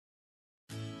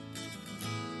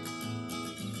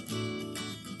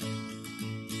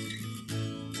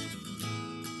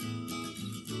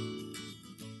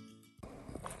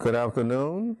Good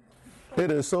afternoon. It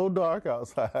is so dark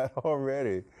outside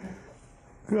already.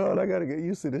 God, I got to get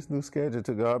used to this new schedule.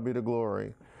 To God be the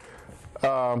glory.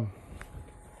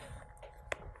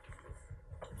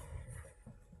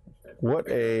 What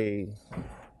a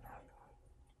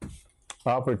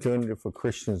opportunity for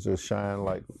Christians to shine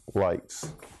like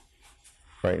lights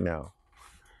right now.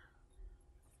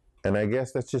 And I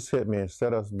guess that's just hit me.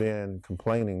 Instead of us being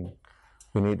complaining,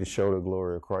 we need to show the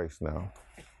glory of Christ now.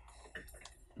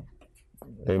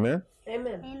 Amen?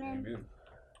 Amen. Amen.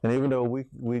 And even though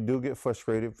we do get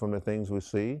frustrated from the things we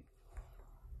see,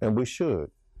 and we should,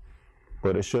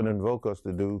 but it shouldn't invoke us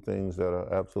to do things that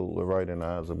are absolutely right in the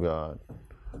eyes of God.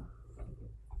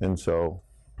 And so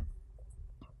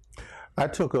I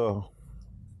took a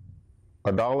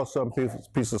dollar something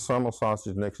piece of summer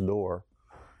sausage next door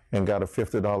and got a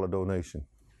 $50 donation.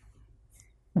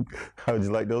 How would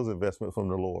you like those investments from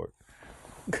the Lord?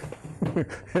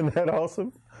 Isn't that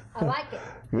awesome? I like it.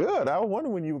 Good. I was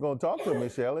wondering when you were going to talk to me,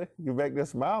 Shelley. You're back there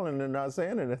smiling and not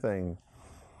saying anything.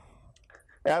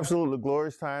 Absolutely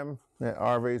glorious time at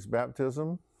RV's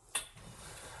baptism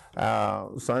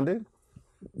Sunday.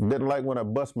 Didn't like when I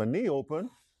bust my knee open.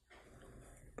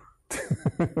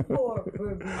 Poor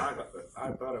baby.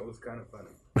 I thought it was kind of funny.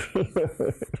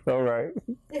 All right.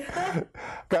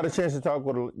 Got a chance to talk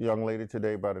with a young lady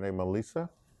today by the name of Lisa.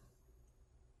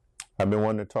 I've been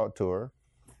wanting to talk to her.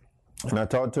 And I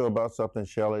talked to her about something,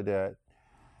 Shelley, that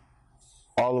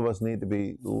all of us need to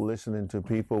be listening to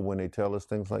people when they tell us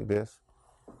things like this.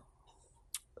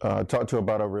 I talked to her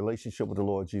about our relationship with the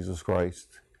Lord Jesus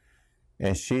Christ.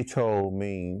 And she told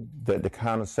me that the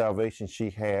kind of salvation she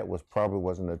had probably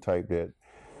wasn't the type that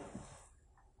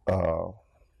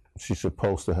she's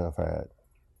supposed to have had.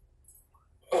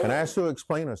 And I asked her to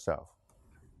explain herself.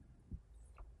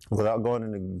 Without going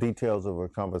into details of her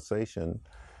conversation,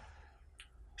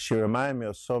 she reminded me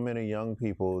of so many young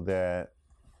people that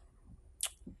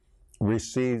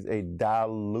received a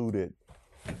diluted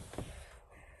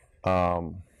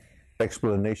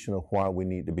explanation of why we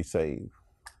need to be saved.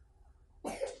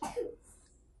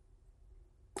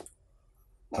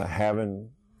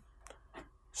 Having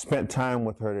spent time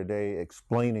with her today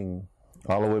explaining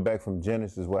all the way back from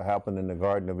Genesis what happened in the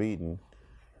Garden of Eden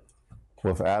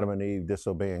with Adam and Eve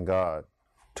disobeying God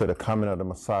to the coming of the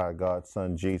Messiah, God's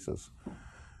Son, Jesus,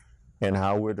 and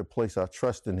how we're to place our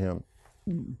trust in him.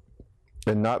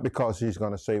 And not because he's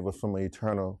going to save us from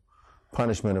eternal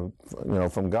punishment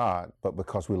from God, but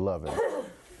because we love him.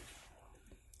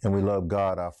 And we love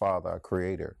God, our Father, our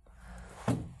Creator.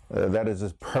 That is the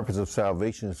purpose of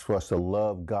salvation, is for us to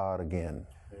love God again.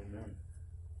 Amen.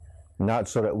 Not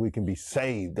so that we can be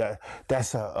saved.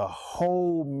 That's a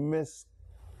whole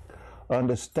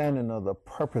misunderstanding of the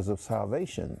purpose of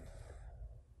salvation.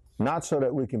 Not so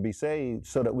that we can be saved,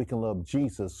 so that we can love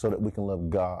Jesus, so that we can love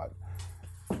God.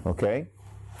 Okay?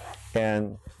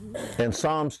 And in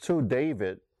Psalms 2,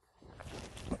 David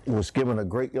was given a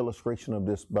great illustration of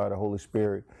this by the Holy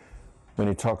Spirit when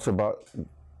he talks about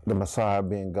the Messiah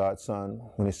being God's Son,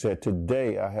 when he said,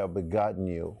 "Today I have begotten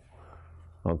you."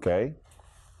 Okay?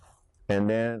 And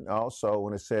then also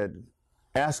when it said,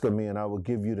 "Ask of me and I will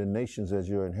give you the nations as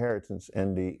your inheritance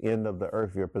and the end of the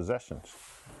earth your possessions."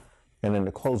 And in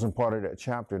the closing part of that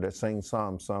chapter, that same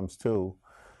Psalm, Psalms 2,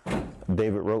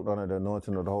 David wrote under the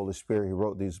anointing of the Holy Spirit, he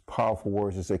wrote these powerful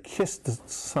words. He said, "Kiss the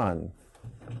Son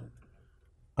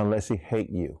unless he hate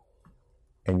you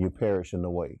and you perish in the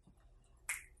way."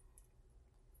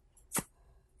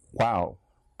 Wow,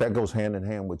 that goes hand in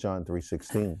hand with John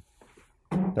 3:16,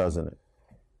 doesn't it?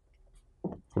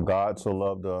 For God so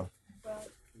loved the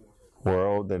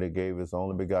world that he gave his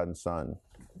only begotten Son,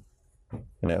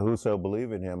 and that whoso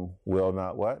believe in him will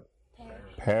not what?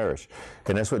 Perish.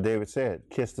 And that's what David said.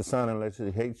 Kiss the Son unless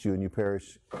he hates you and you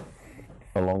perish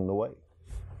along the way.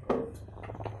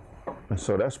 And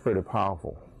so that's pretty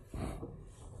powerful.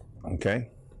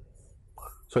 Okay?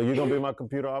 So you're going to be my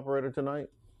computer operator tonight?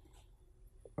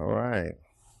 All right.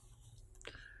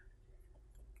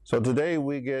 So today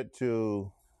we get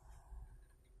to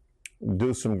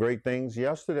do some great things.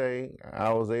 Yesterday,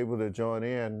 I was able to join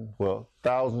in,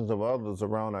 thousands of others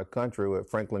around our country with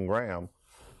Franklin Graham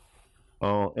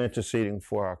interceding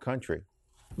for our country.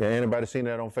 Did anybody seen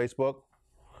that on Facebook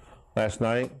last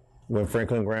night when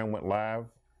Franklin Graham went live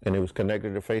and it was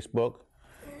connected to Facebook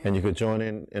and you could join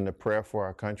in the prayer for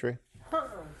our country?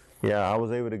 Yeah, I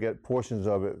was able to get portions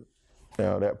of it,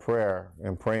 that prayer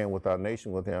and praying with our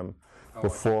nation with him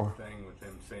before. The thing with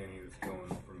him saying he was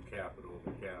going from capital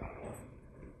to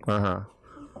capital.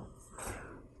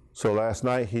 So last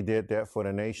night he did that for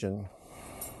the nation,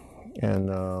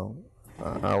 and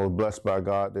I was blessed by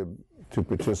God to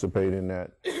participate in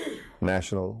that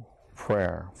national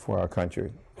prayer for our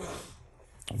country.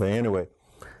 But anyway,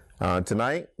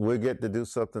 tonight we get to do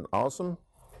something awesome.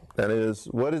 That is,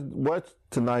 what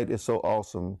tonight is so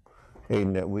awesome,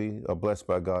 Aiden, that we are blessed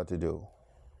by God to do?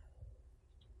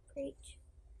 Preach.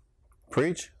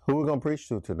 Preach? Who we gonna preach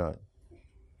to tonight?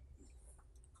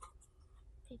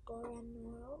 People around the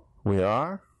world. We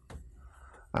are.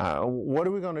 What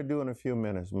are we gonna do in a few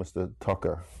minutes, Mr.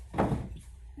 Tucker?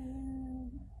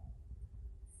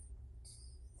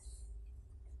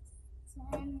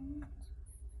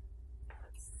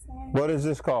 What is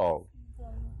this called?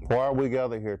 Why are we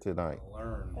gathered here tonight?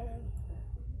 Learn.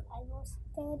 Bible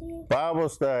study. Bible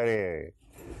study.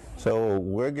 So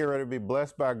we're getting ready to be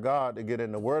blessed by God to get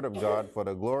in the Word of God for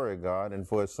the glory of God and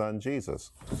for His Son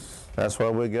Jesus. That's why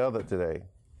we're gathered today.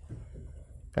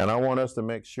 And I want us to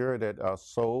make sure that our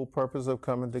sole purpose of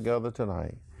coming together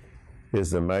tonight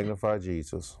is to magnify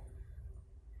Jesus.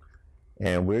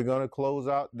 And we're going to close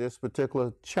out this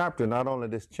particular chapter, not only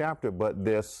this chapter, but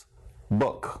this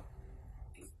book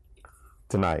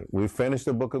tonight. We finished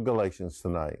the book of Galatians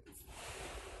tonight.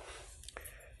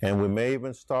 And we may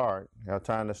even have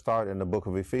time to start in the book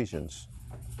of Ephesians.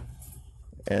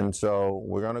 And so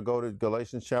we're going to go to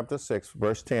Galatians chapter 6,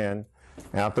 verse 10,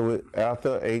 after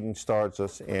Aiden starts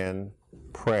us in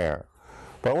prayer.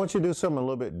 But I want you to do something a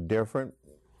little bit different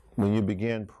when you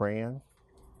begin praying.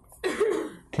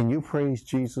 Can you praise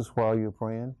Jesus while you're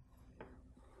praying?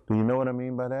 Do you know what I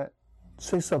mean by that?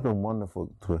 Say something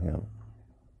wonderful to Him.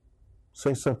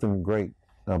 Say something great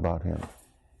about Him.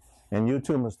 And you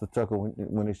too, Mr. Tucker,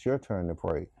 when it's your turn to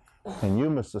pray. And you,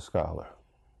 Mr. Scholar.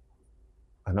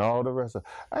 And all the rest of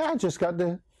I just got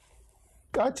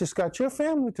your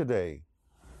family today.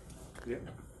 Yeah.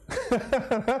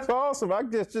 That's awesome. I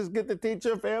just get to teach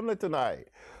your family tonight.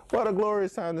 What a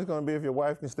glorious time it's going to be if your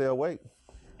wife can stay awake.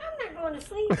 I'm not going to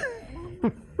sleep.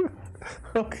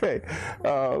 Okay.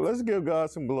 Let's give God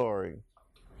some glory.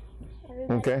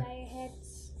 Everybody Okay. bow your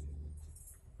heads.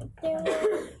 Dear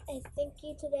Lord, I thank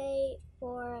you today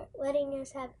for letting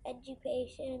us have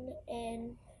education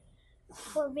and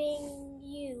for being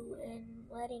you and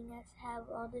letting us have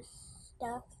all this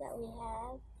stuff that we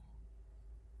have.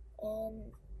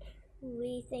 And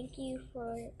we thank you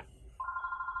for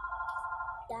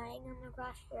dying on the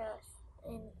cross for us.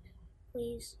 And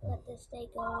please let this day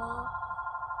go well.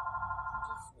 In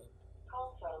Jesus' name.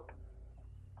 Call from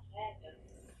Magnum,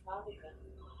 Nottingham,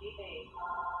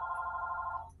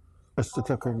 Mr.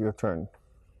 Tucker, your turn.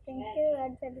 Thank you,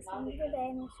 Lord, for this wonderful day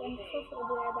and this wonderful food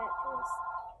we are about to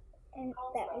and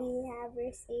that we have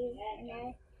received. And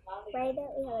I pray that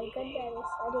we have a good Bible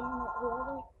study and that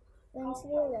whoever wins the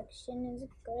election is a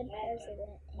good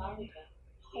president. And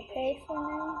I pray for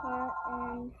my heart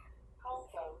and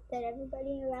that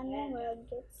everybody around the world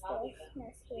gets this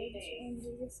message. In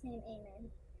Jesus' name, amen.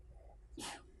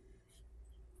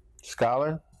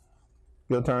 Scholar,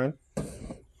 your turn. God,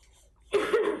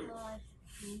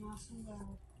 an awesome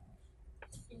God.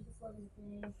 Thank you for this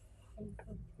day. Thank you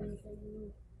for the food that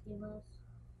you give us.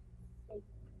 Thank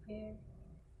you for prepare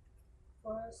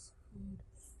for us. And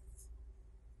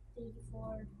thank you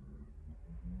for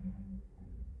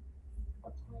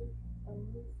a plate, a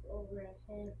roof over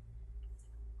our head,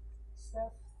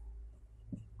 stuff,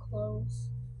 clothes,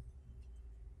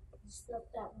 the stuff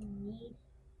that we need,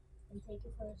 and thank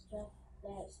you for the stuff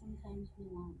that sometimes we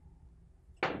want.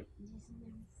 In Jesus'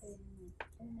 name we pray,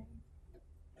 amen.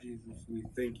 Jesus, we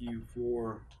thank you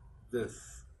for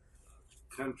this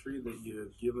country that you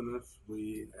have given us.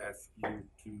 We ask you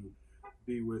to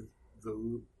be with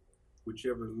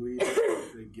whichever leader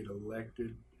they get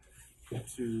elected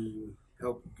to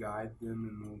help guide them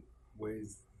in the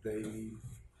ways they need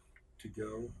to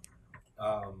go.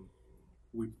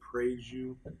 We praise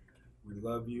you. We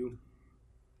love you.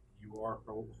 You are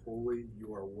holy.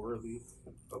 You are worthy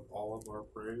of all of our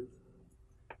praise.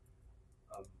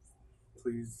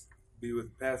 Please be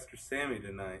with Pastor Sammy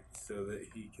tonight so that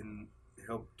he can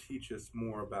help teach us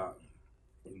more about you.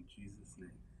 In Jesus'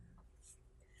 name.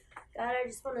 God, I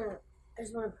just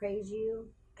want to praise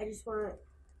you. I just want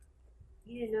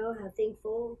you to know how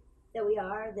thankful that we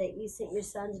are that you sent your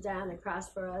son to die on the cross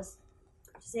for us,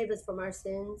 to save us from our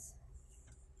sins,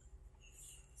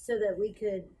 so that we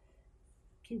could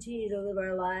continue to live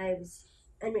our lives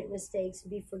and make mistakes and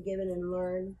be forgiven and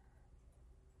learn.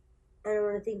 And I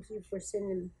want to thank you for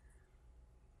sending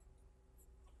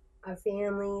our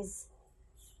families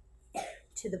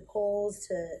to the polls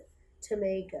to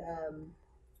make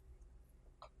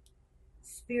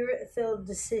spirit-filled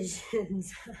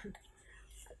decisions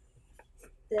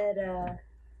that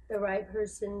the right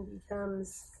person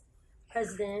becomes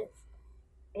president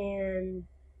and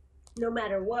no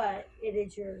matter what,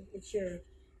 it's your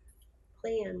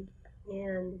plan,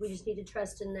 and we just need to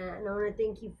trust in that. And I want to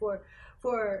thank you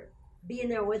for being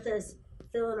there with us,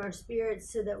 filling our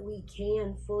spirits so that we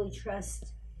can fully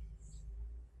trust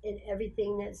in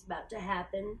everything that's about to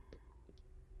happen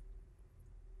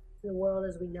in the world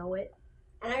as we know it.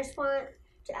 And I just want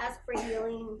to ask for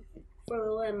healing for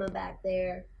little Emma back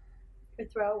there. Her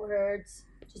throat hurts.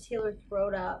 Just heal her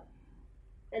throat up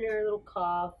and her little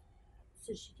cough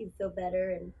so she can feel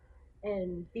better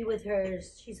and be with her.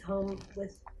 She's home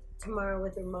with tomorrow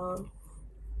with her mom.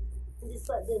 And just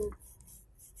let them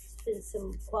spend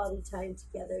some quality time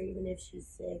together, even if she's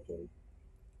sick,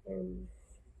 and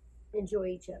enjoy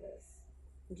each other.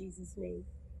 In Jesus' name.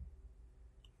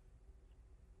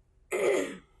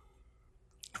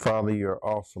 Father, you're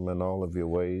awesome in all of your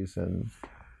ways, and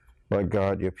Lord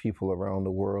God, your people around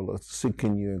the world are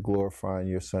seeking you and glorifying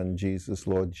your Son Jesus.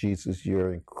 Lord Jesus,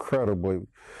 you're incredibly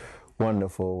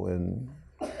wonderful, and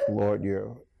Lord,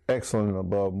 you're excellent and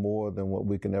above more than what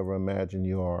we can ever imagine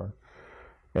you are.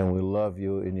 And we love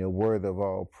you, and you're worthy of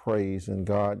all praise. And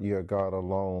God, you're God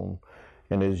alone.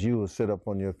 And as you will sit up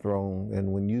on your throne,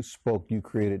 and when you spoke, you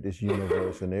created this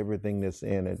universe and everything that's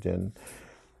in it. And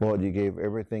Lord, you gave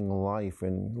everything life,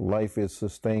 and life is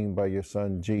sustained by your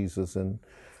Son Jesus. And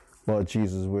Lord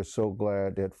Jesus, we're so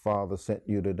glad that Father sent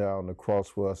you to die on the cross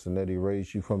for us, and that he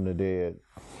raised you from the dead,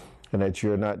 and that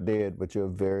you're not dead, but you're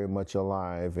very much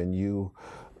alive, and you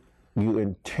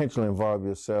intentionally involve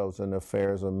yourselves in the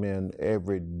affairs of men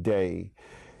every day.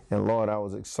 And Lord, I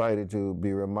was excited to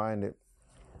be reminded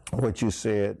what you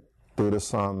said through the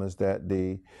psalmist, that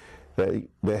the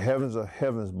heavens of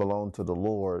heavens belong to the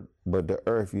Lord, but the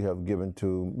earth you have given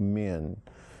to men.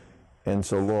 And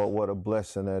so, Lord, what a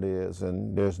blessing that is.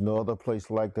 And there's no other place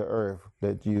like the earth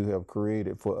that you have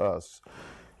created for us.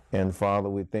 And Father,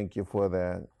 we thank you for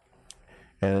that.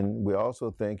 And we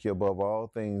also thank you above all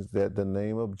things that the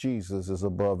name of Jesus is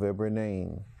above every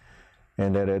name.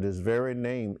 And that at his very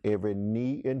name, every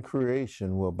knee in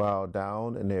creation will bow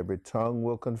down and every tongue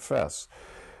will confess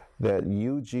that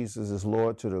you, Jesus, is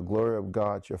Lord, to the glory of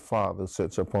God, your Father,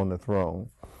 sits upon the throne.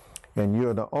 And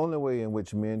you're the only way in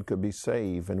which men could be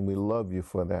saved, and we love you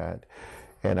for that.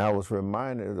 And I was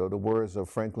reminded of the words of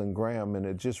Franklin Graham, and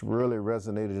it just really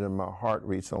resonated in my heart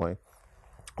recently,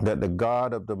 that the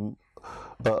God of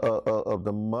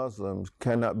the Muslims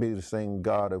cannot be the same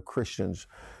God of Christians,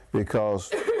 because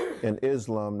in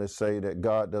Islam they say that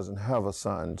God doesn't have a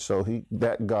son, so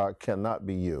that God cannot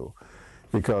be you,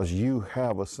 because you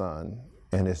have a son,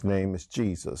 and his name is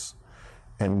Jesus.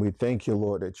 And we thank you,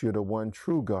 Lord, that you're the one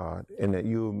true God, and that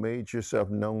you have made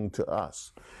yourself known to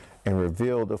us and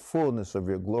revealed the fullness of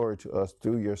your glory to us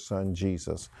through your Son,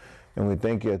 Jesus. And we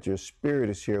thank you that your Spirit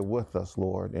is here with us,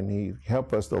 Lord, and he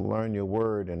help us to learn your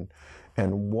word and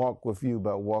walk with you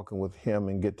by walking with him,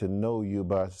 and get to know you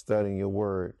by studying your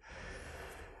word.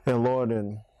 And Lord,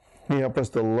 and he help us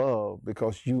to love,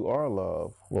 because you are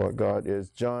love, Lord God. As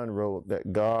John wrote,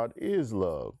 that God is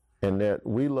love, and that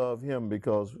we love him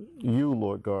because you,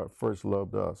 Lord God, first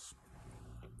loved us.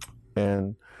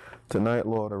 And tonight,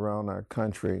 Lord, around our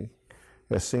country,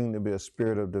 there seemed to be a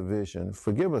spirit of division.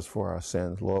 Forgive us for our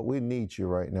sins, Lord. We need you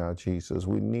right now, Jesus.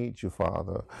 We need you,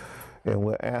 Father. And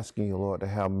we're asking you, Lord, to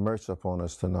have mercy upon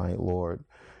us tonight, Lord.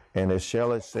 And as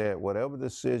Shelley said, whatever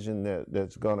decision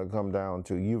that's going to come down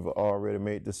to, you've already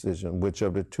made decision, which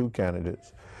of the two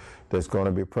candidates that's going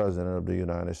to be president of the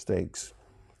United States.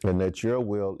 And that your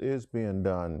will is being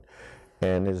done,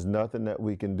 and there's nothing that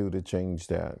we can do to change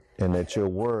that. And that your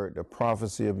word, the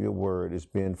prophecy of your word, is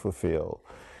being fulfilled.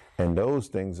 And those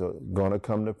things are going to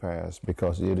come to pass,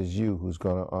 because it is you who's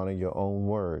going to honor your own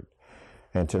word.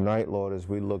 And tonight, Lord, as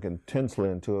we look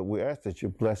intensely into it, we ask that you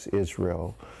bless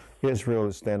Israel. Israel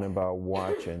is standing by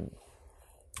watching,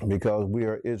 because we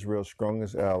are Israel's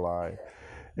strongest ally.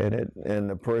 And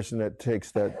the person that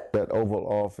takes that Oval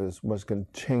Office must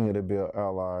continue to be an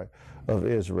ally of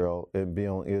Israel and be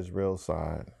on Israel's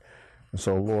side.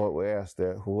 So, Lord, we ask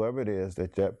that whoever it is,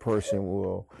 that person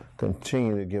will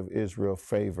continue to give Israel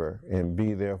favor and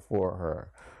be there for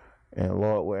her. And,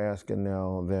 Lord, we're asking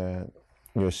now that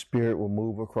your spirit will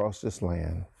move across this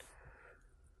land.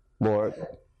 Lord,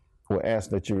 we're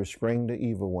asking that you restrain the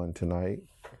evil one tonight.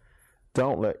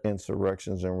 Don't let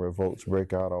insurrections and revolts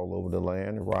break out all over the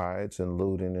land, riots and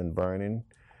looting and burning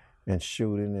and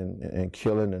shooting and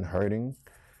killing and hurting.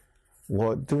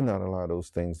 Lord, do not allow those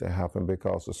things to happen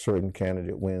because a certain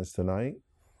candidate wins tonight.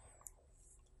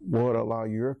 Lord, allow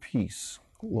your peace,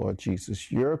 Lord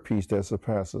Jesus, your peace that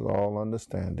surpasses all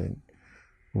understanding,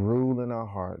 rule in our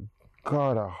heart.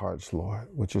 Guard our hearts, Lord,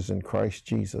 which is in Christ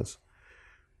Jesus.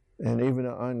 And even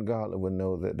the ungodly will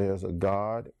know that there's a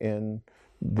God in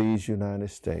these United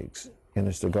States. And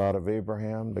it's the God of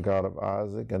Abraham, the God of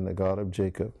Isaac, and the God of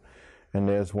Jacob. And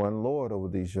there's one Lord over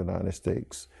these United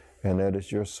States, and that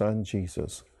is your Son,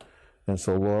 Jesus. And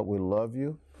so, Lord, we love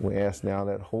you. We ask now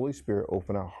that Holy Spirit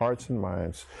open our hearts and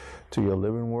minds to your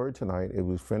living word tonight as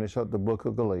we finish up the book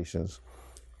of Galatians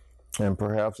and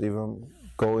perhaps even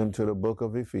go into the book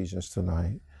of Ephesians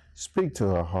tonight. Speak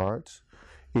to our hearts,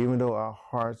 even though our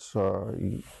hearts are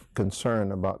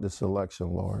concerned about this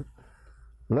election, Lord.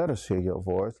 Let us hear your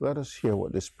voice. Let us hear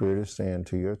what the Spirit is saying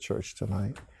to your church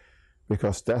tonight,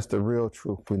 because that's the real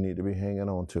truth we need to be hanging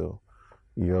on to,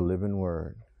 your living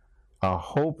word. Our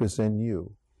hope is in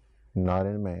you, not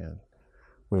in man.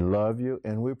 We love you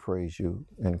and we praise you.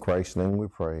 In Christ's name we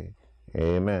pray.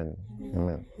 Amen.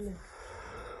 Amen.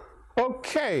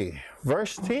 Okay,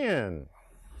 verse 10.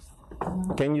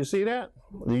 Can you see that?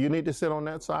 Do you need to sit on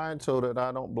that side so that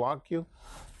I don't block you?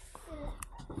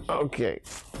 Okay.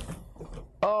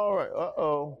 All right.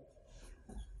 Uh-oh.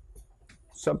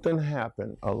 Something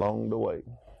happened along the way.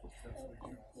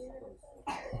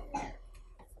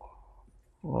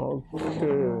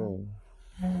 Okay.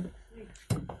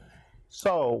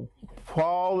 So,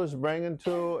 Paul is bringing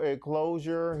to a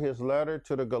closure his letter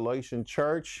to the Galatian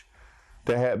church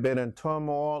that had been in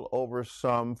turmoil over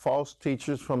some false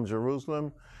teachers from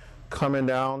Jerusalem coming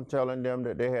down telling them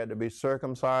that they had to be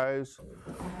circumcised.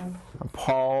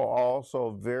 Paul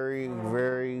also very,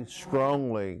 very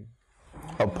strongly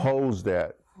opposed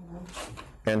that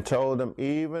and told them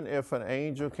even if an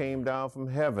angel came down from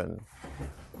heaven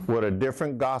with a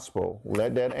different gospel,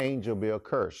 let that angel be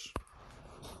accursed.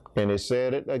 And he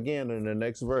said it again in the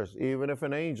next verse. Even if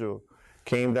an angel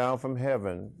came down from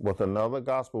heaven with another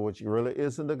gospel, which really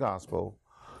isn't the gospel,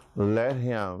 let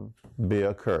him be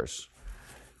accursed.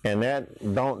 And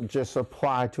that don't just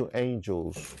apply to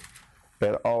angels,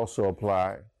 it also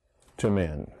apply to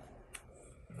men.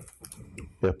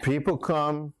 If people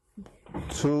come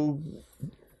to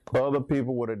other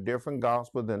people with a different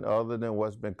gospel other than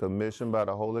what's been commissioned by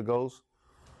the Holy Ghost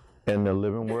and the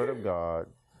living word of God,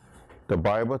 the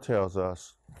Bible tells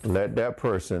us, let that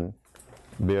person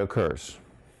be accursed.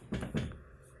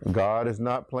 God is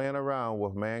not playing around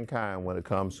with mankind when it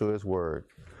comes to his word.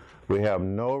 We have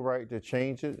no right to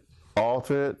change it,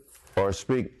 alter it, or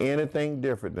speak anything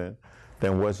different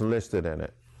than what's listed in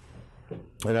it.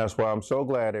 And that's why I'm so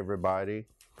glad, everybody,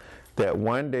 that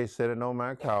one day sitting on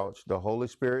my couch, the Holy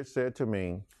Spirit said to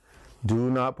me, do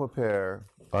not prepare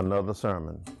another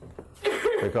sermon,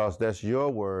 because that's your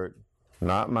word,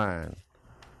 not mine.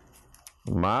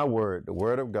 My word, the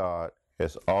word of God,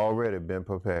 has already been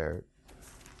prepared.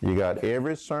 You got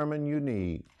every sermon you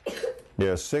need.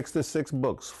 There are 66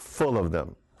 books full of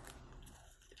them,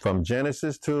 from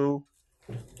Genesis to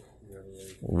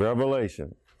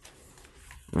Revelation.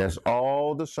 That's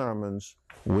all the sermons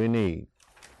we need.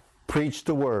 Preach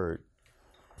the word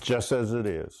just as it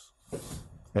is.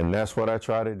 And that's what I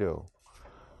try to do.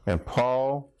 And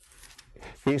Paul,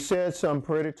 he said some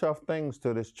pretty tough things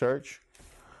to this church,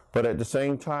 but at the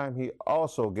same time, he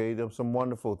also gave them some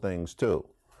wonderful things too.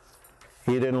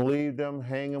 He didn't leave them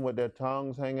hanging with their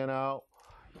tongues hanging out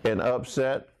and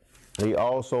upset. He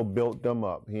also built them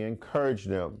up. He encouraged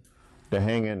them to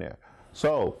hang in there.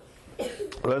 So,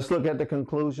 let's look at the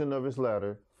conclusion of his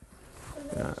letter.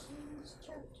 Galatians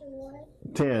chapter 1.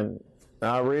 10.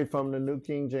 I'll read from the New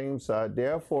King James side.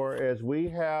 Therefore, as we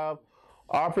have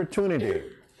opportunity,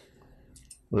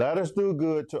 let us do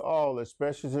good to all,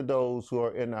 especially to those who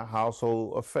are in the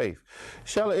household of faith.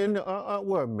 Shelley,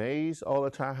 we're amazed all the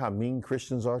time how mean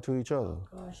Christians are to each other.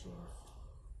 Gosh,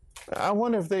 I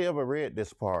wonder if they ever read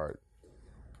this part.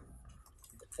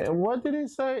 And what did he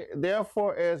say?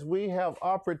 Therefore, as we have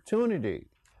opportunity.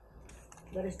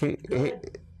 let us do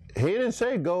good. He didn't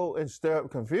say go and stir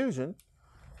up confusion.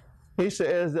 He said,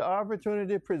 as the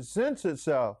opportunity presents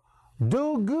itself,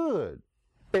 do good,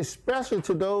 especially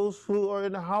to those who are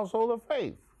in the household of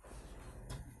faith.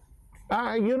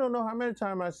 You don't know how many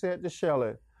times I said to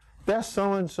Shelley, that's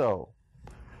so-and-so.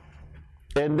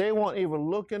 And they won't even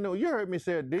look in the, you heard me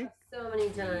say it, D. So many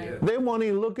times. They won't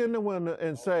even look in the window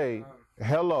and say,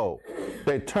 hello.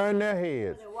 They turn their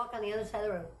heads. They walk on the other side of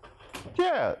the road.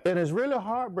 Yeah, and it's really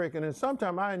heartbreaking. And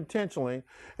sometimes I intentionally,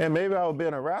 and maybe I was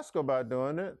being a rascal by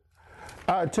doing it,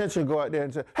 I intentionally go out there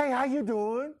and say, hey, how you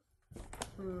doing?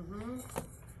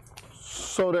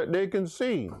 So that they can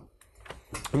see.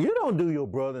 You don't do your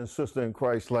brother and sister in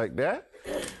Christ like that.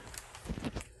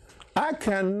 I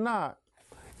cannot.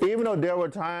 Even though there were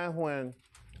times when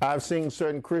I've seen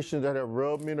certain Christians that have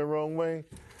rubbed me the wrong way,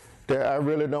 that I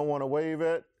really don't want to wave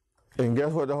at. And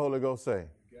guess what the Holy Ghost say?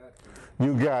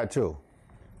 You got to.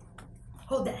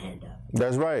 Hold that hand up.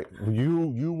 That's right.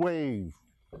 You wave.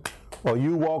 Or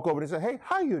you walk over and say, hey,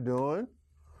 how you doing?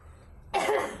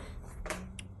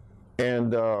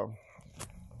 And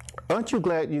aren't you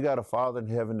glad you got a Father in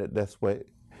heaven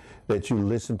that you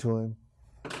listen to him?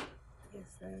 Yes,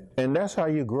 sir. And that's how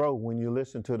you grow, when you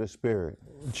listen to the Spirit.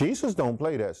 Jesus don't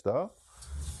play that stuff.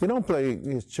 He don't play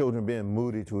his children being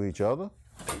moody to each other.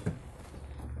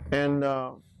 And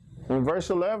in verse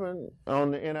 11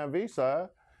 on the NIV side,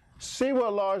 see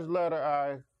what large letter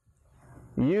I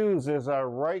use as I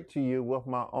write to you with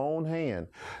my own hand.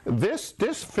 This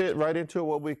fit right into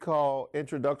what we call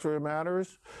introductory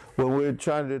matters, when we're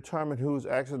trying to determine who's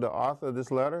actually the author of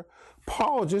this letter.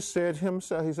 Paul just said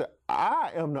himself, he said,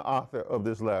 I am the author of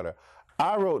this letter.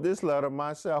 I wrote this letter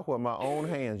myself with my own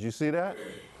hands. You see that?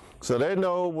 So they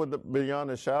know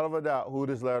beyond a shadow of a doubt who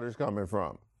this letter is coming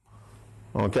from.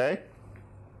 Okay?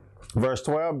 Verse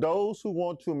 12, those who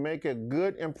want to make a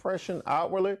good impression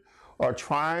outwardly are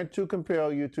trying to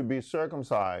compel you to be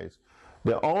circumcised.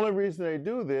 The only reason they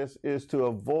do this is to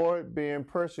avoid being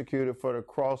persecuted for the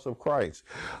cross of Christ.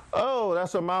 Oh,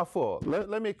 that's a mouthful.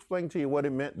 Let me explain to you what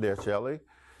it meant there, Shelley.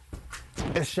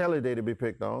 It's Shelley Day to be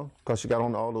picked on, because she got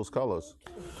on all those colors.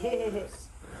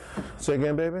 Say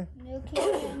again, baby? New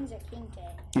King James or King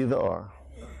James? Either or.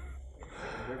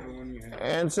 Whatever one you have.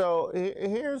 And so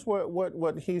here's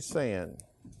what he's saying.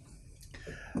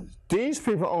 These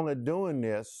people are only doing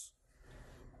this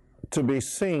to be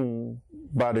seen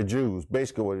by the Jews,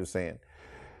 basically what he's saying,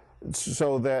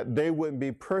 so that they wouldn't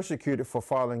be persecuted for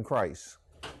following Christ.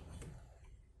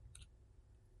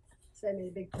 So I made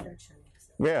a big production.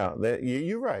 Yeah,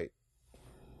 you're right.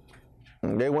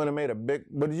 They wouldn't have made a big,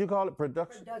 what did you call it,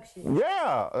 production? Production.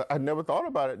 Yeah, I never thought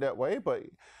about it that way, but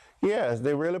yes,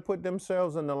 they really put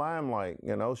themselves in the limelight,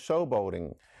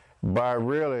 showboating, by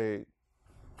really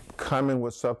coming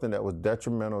with something that was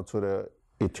detrimental to their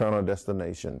eternal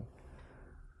destination.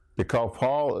 Because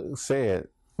Paul said,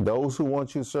 those who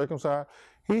want you circumcised,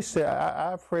 he said,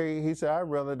 I pray, he said, I'd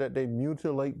rather that they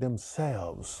mutilate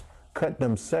themselves, cut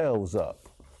themselves up.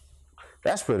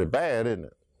 That's pretty bad, isn't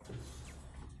it?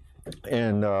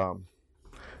 And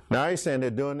now he's saying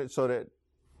they're doing it so that,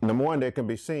 number one, they can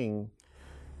be seen,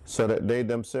 so that they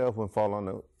themselves will fall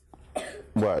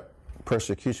under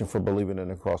persecution for believing in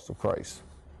the cross of Christ.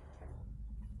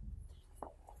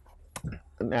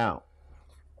 Now,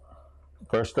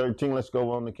 verse 13, let's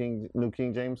go on the New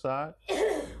King James side.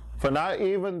 For not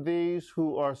even these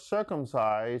who are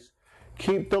circumcised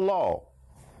keep the law.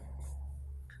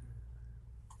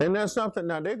 And that's something,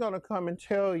 now they're going to come and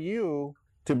tell you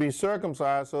to be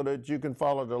circumcised so that you can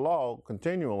follow the law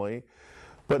continually,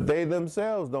 but they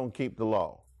themselves don't keep the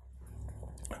law.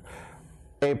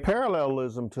 A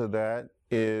parallelism to that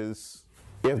is,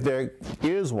 if there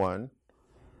is one,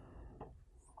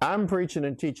 I'm preaching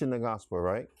and teaching the gospel,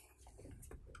 right?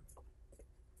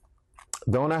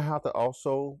 Don't I have to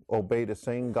also obey the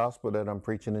same gospel that I'm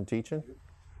preaching and teaching?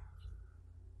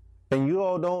 And you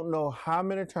all don't know how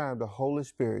many times the Holy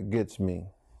Spirit gets me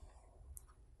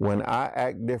when I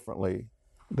act differently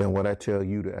than what I tell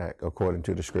you to act according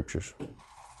to the scriptures.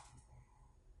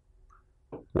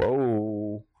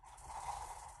 Whoa.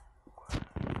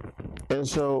 And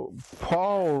so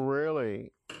Paul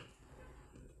really,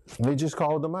 he just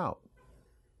called them out.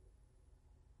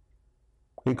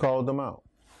 He called them out.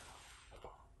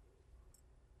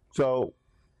 So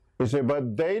he said,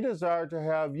 but they desire to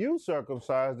have you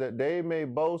circumcised, that they may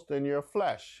boast in your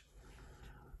flesh.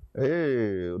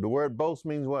 Hey, the word boast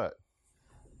means what?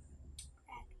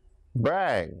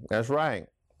 Brag. That's right.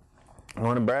 I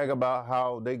want to brag about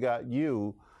how they got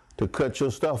you to cut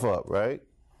your stuff up, right?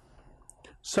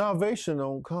 Salvation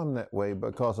don't come that way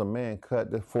because a man cut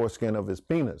the foreskin of his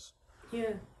penis.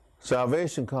 Yeah.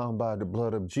 Salvation comes by the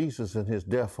blood of Jesus and his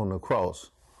death on the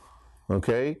cross.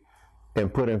 Okay?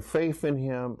 And putting faith in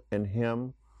him and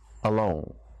him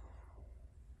alone.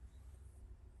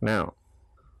 Now,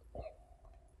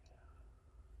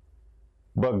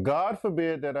 but God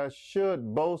forbid that I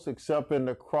should boast except in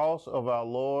the cross of our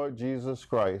Lord Jesus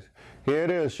Christ. Here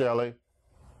it is, Shelley.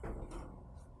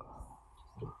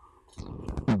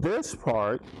 This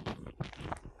part,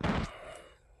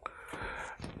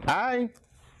 I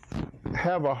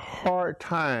have a hard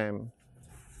time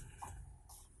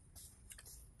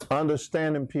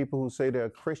understanding people who say they're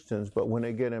Christians, but when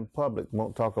they get in public,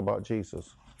 won't talk about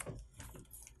Jesus.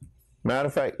 Matter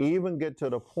of fact, even get to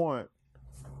the point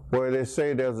where they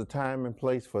say there's a time and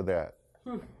place for that.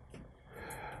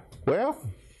 Well,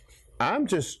 I'm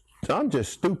just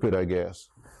stupid, I guess.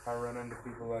 I run into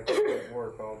people like that at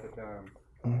work all the time.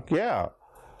 Yeah.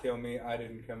 Tell me I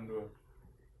didn't come to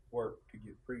work to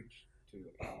get preached to.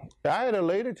 I had a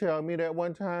lady tell me that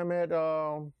one time at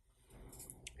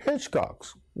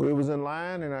Hitchcock's. We was in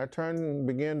line, and I turned and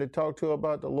began to talk to her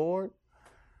about the Lord.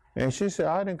 And she said,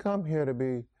 I didn't come here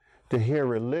to hear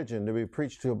religion, to be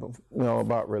preached to,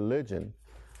 about religion.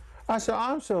 I said,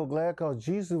 I'm so glad, because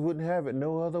Jesus wouldn't have it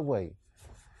no other way.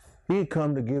 He'd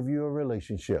come to give you a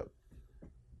relationship.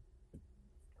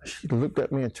 She looked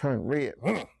at me and turned red.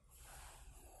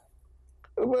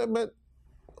 But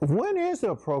when is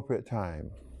the appropriate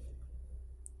time?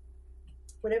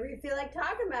 Whenever you feel like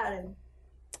talking about him.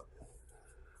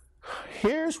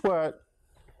 Here's what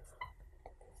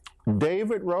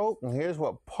David wrote, and here's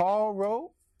what Paul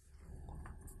wrote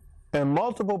in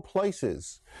multiple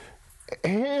places.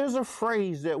 Here's a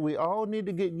phrase that we all need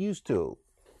to get used to.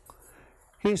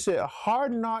 He said,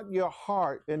 harden not your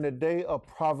heart in the day of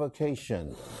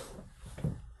provocation.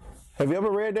 Have you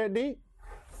ever read that deep?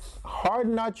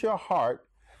 Harden not your heart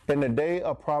in the day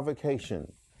of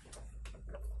provocation.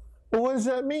 Well, what does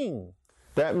that mean?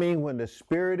 That means when the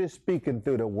Spirit is speaking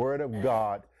through the Word of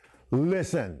God,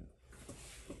 listen.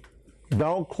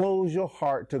 Don't close your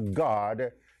heart to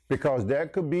God, because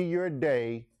that could be your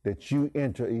day that you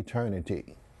enter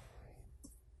eternity.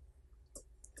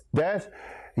 That's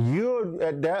you're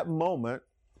at that moment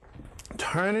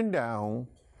turning down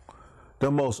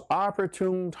the most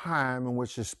opportune time in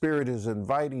which the Spirit is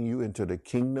inviting you into the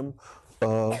kingdom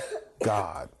of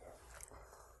God.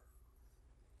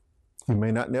 You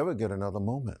may not never get another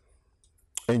moment.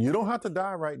 And you don't have to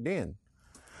die right then,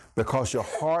 because your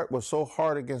heart was so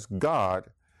hard against God,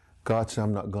 God said,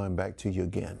 I'm not going back to you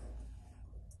again.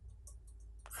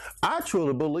 I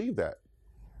truly believe that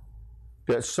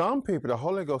some people, the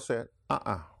Holy Ghost said,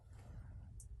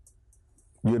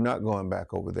 you're not going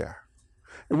back over there.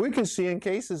 And we can see in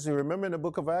cases, you remember in the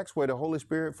book of Acts, where the Holy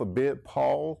Spirit forbid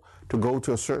Paul to go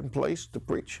to a certain place to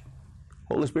preach?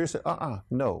 Holy Spirit said,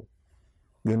 no,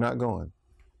 you're not going.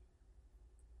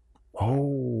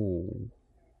 Oh.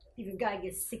 Even God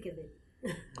gets sick of it.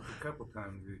 A couple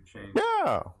times it changed.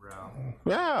 Yeah. Around.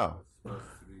 Yeah.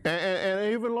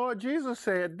 And even Lord Jesus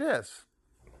said this.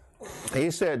 He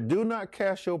said, do not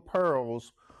cast your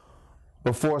pearls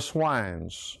before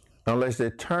swines, unless they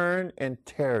turn and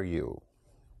tear you.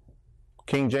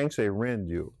 King James say rend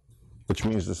you, which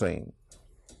means the same.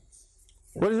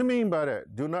 What does it mean by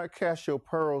that? Do not cast your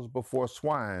pearls before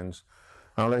swines,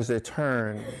 unless they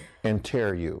turn and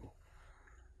tear you.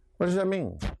 What does that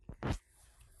mean?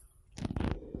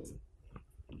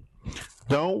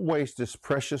 Don't waste this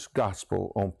precious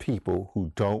gospel on people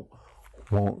who don't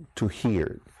want to hear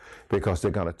it, because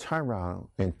they're going to turn around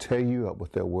and tear you up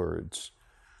with their words.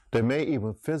 They may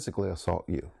even physically assault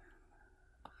you.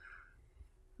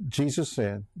 Jesus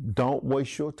said, don't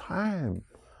waste your time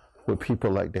with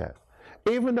people like that.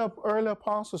 Even the early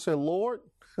apostles said, Lord,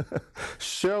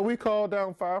 shall we call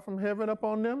down fire from heaven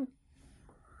upon them?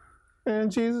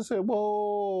 And Jesus said,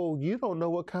 whoa, you don't know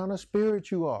what kind of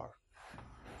spirit you are.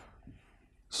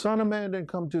 Son of Man didn't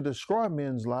come to destroy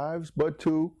men's lives, but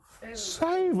to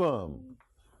save them.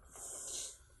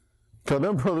 So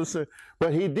them brothers said,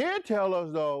 but he did tell us,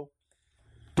 though,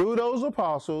 through those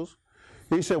apostles,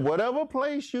 he said, whatever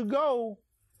place you go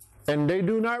and they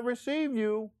do not receive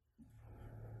you,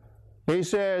 he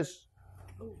says,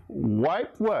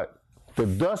 wipe what? The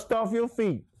dust off your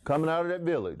feet coming out of that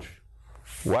village.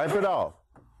 Wipe it off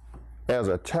as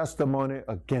a testimony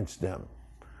against them.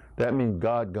 That means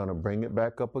God gonna bring it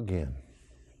back up again.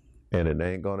 And it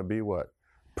ain't gonna be what?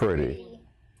 Pretty.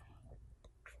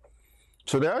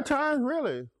 So there are times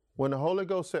really when the Holy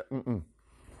Ghost said,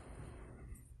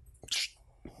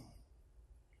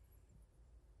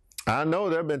 I know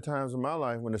there have been times in my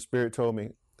life when the Spirit told me,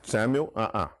 Samuel,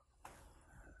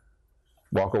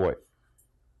 walk away.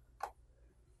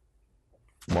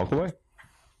 Walk away.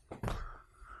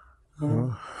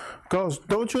 Because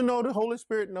don't you know the Holy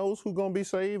Spirit knows who's going to be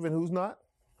saved and who's not?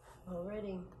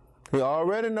 Already. He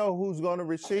already knows who's going to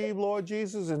receive Lord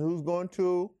Jesus and who's going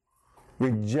to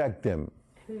reject him.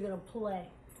 Who's going to play?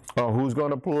 Or who's going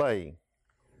to play.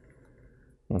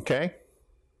 Okay?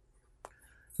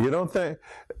 You don't think,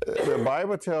 the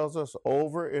Bible tells us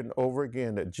over and over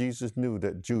again that Jesus knew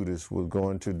that Judas was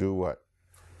going to do what?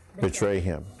 Betray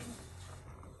him.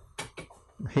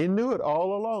 He knew it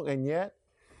all along, and yet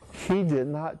he did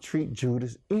not treat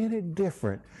Judas any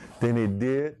different than he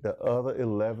did the other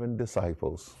 11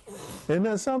 disciples. Isn't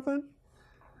that something?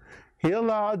 He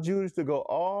allowed Judas to go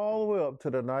all the way up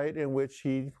to the night in which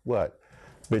he, what?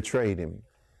 Betrayed him.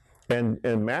 And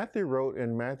Matthew wrote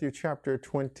in Matthew chapter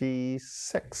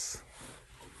 26,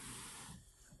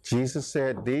 Jesus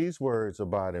said these words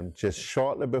about him just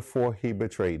shortly before he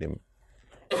betrayed him.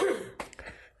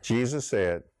 Jesus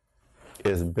said,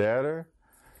 it's better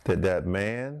that that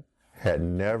man had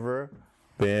never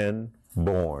been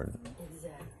born.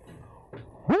 Exactly.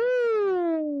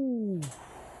 Woo!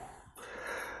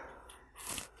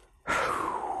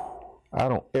 I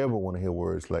don't ever want to hear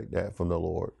words like that from the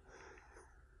Lord.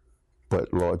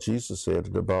 But Lord Jesus said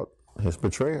it about his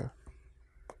betrayer.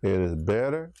 It is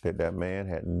better that that man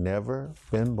had never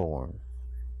been born.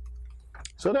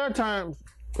 So there are times,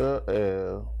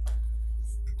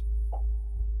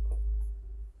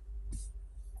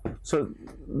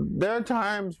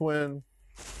 when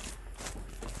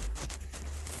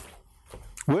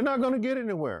we're not going to get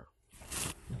anywhere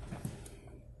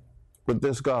with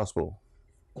this gospel.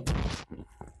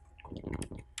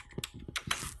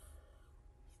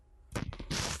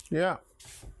 Yeah,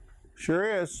 sure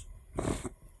is.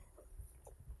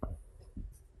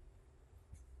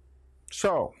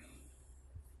 So,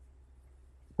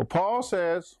 well, Paul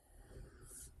says,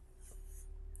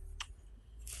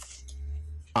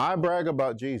 I brag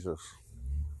about Jesus.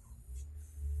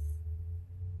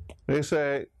 They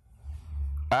say,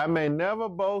 I may never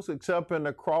boast except in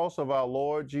the cross of our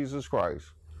Lord Jesus Christ,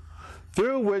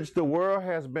 through which the world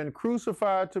has been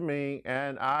crucified to me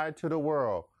and I to the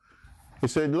world. He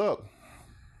said, look,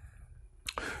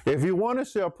 if you want to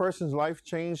see a person's life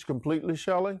change completely,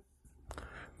 Shelley,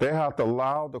 they have to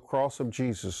allow the cross of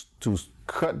Jesus to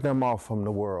cut them off from the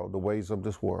world, the ways of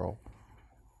this world,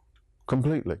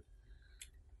 completely.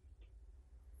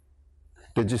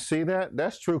 Did you see that?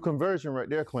 That's true conversion right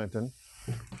there, Clinton.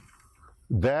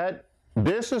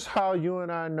 This is how you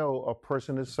and I know a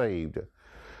person is saved,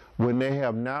 when they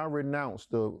have now renounced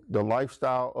the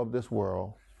lifestyle of this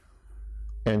world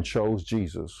and chose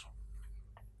Jesus.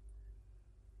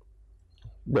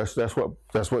 That's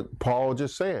what Paul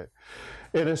just said.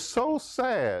 It is so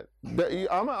sad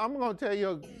that I'm going to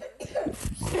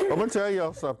tell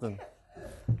you something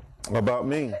about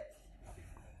me.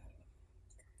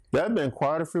 There have been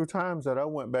quite a few times that I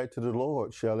went back to the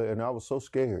Lord, Shelley, and I was so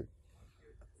scared.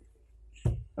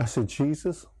 I said,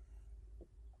 Jesus,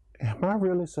 am I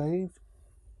really saved?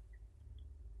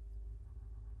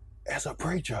 As a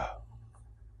preacher.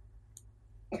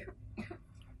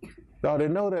 Y'all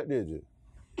didn't know that, did you?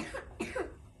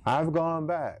 I've gone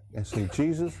back and said,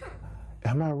 Jesus,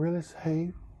 am I really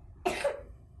saved?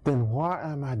 Then why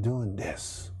am I doing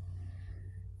this?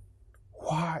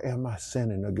 Why am I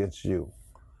sinning against you?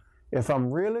 If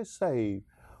I'm really saved,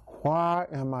 why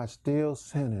am I still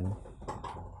sinning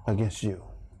against you?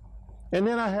 And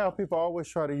then I have people always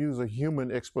try to use a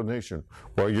human explanation.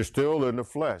 Well, you're still in the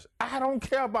flesh. I don't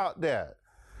care about that,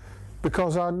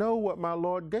 because I know what my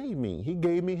Lord gave me. He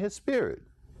gave me his spirit.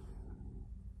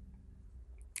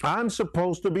 I'm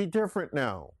supposed to be different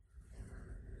now.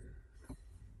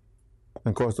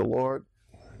 And of course, the Lord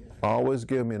always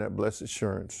gives me that blessed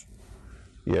assurance.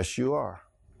 Yes, you are.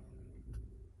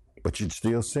 But you'd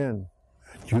still sin.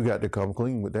 You got to come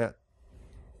clean with that.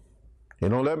 You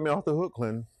don't let me off the hook,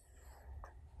 Clinton.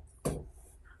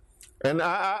 And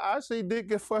I see Dick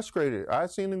get frustrated. I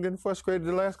seen him getting frustrated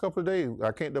the last couple of days.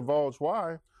 I can't divulge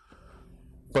why,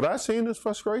 but I seen his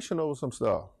frustration over some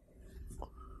stuff.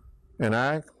 And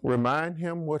I remind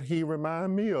him what he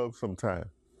remind me of sometimes.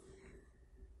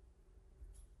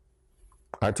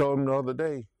 I told him the other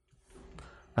day,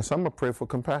 I said, I'm going to pray for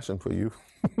compassion for you.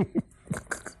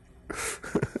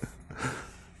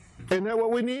 Isn't that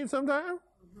what we need sometimes?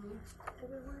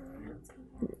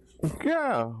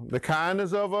 Yeah, the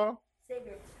kindness of a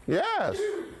Savior. Yes.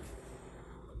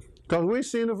 Because we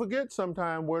seem to forget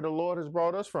sometimes where the Lord has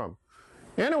brought us from.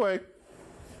 Anyway,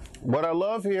 what I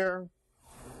love here,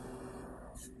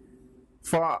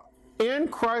 for in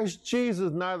Christ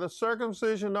Jesus, neither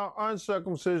circumcision nor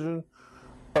uncircumcision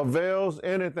avails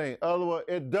anything. In other words,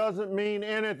 it doesn't mean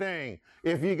anything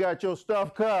if you got your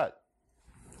stuff cut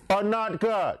or not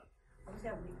cut. I was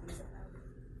got to make things about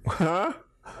it. Huh?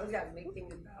 I was got to make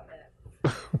things about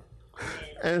that.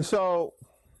 And so,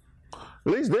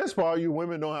 at least this part you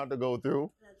women don't have to go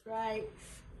through. That's right.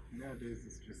 Nowadays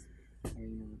it's just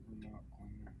cleaner or not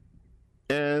cleaner.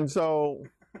 And so,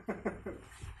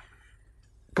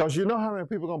 because you know how many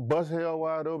people going to bust hell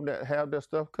wide open that have their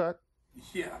stuff cut?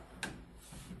 Yeah.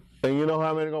 And you know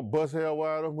how many going to bust hell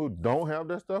wide open who don't have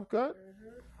their stuff cut? Mm-hmm.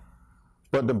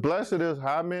 But the blessed is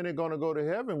how many going to go to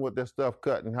heaven with their stuff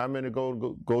cut, and how many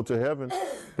go to heaven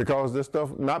because this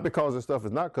stuff, not because their stuff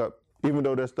is not cut, even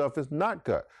though their stuff is not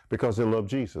cut, because they love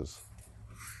Jesus.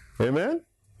 Amen?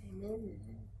 Amen.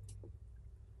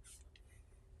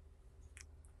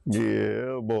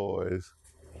 Yeah, boys.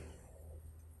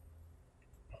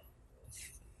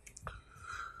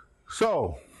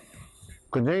 So,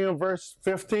 continuing verse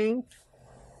 15.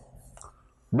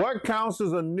 What counts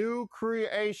as a new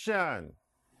creation?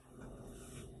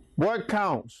 What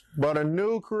counts but a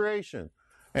new creation?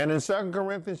 And in 2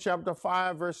 Corinthians chapter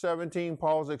 5, verse 17,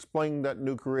 Paul's explaining that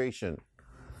new creation.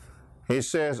 He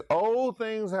says, old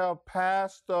things have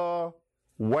passed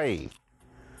away,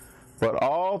 but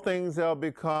all things have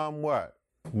become what?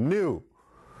 New.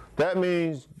 That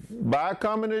means by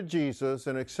coming to Jesus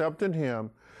and accepting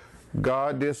him,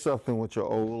 God did something with your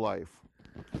old life.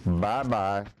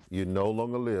 Bye-bye. You no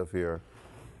longer live here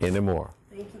anymore.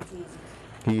 Thank you, Jesus.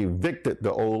 He evicted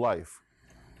the old life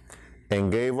and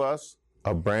gave us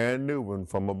a brand new one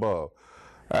from above.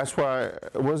 That's why,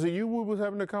 was it you who was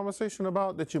having a conversation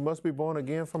about that you must be born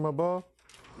again from above?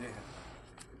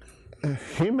 Yeah.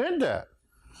 He meant that.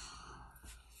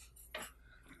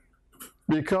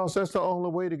 Because that's the only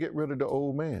way to get rid of the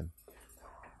old man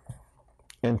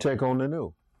and take on the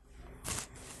new.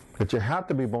 That you have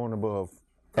to be born above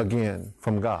again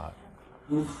from God.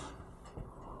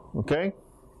 Okay?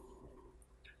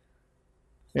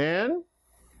 And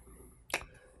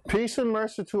peace and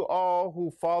mercy to all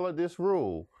who follow this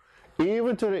rule,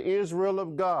 even to the Israel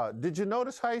of God. Did you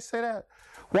notice how he said that?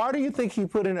 Why do you think he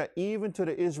put in a even to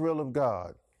the Israel of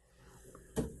God?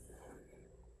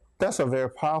 That's a very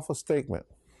powerful statement.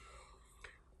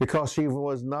 Because he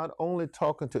was not only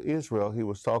talking to Israel, he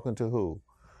was talking to who?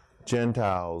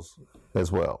 Gentiles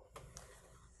as well.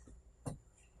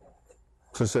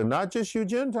 So he said, not just you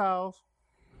Gentiles,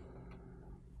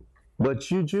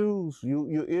 but you Jews,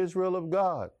 you Israel of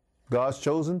God, God's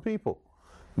chosen people.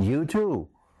 You too.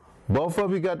 Both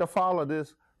of you got to follow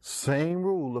this same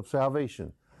rule of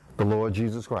salvation, the Lord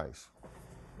Jesus Christ.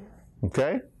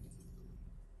 Okay?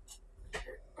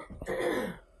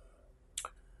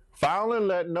 Finally,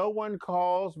 let no one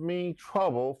cause me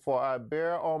trouble, for I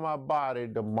bear on my body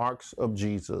the marks of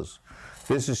Jesus.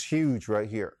 This is huge right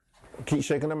here. Keep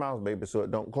shaking the mouse, baby, so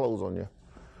it don't close on you.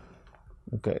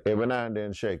 Okay, every now and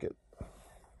then shake it.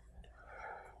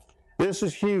 This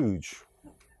is huge.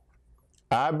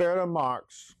 I bear the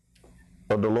marks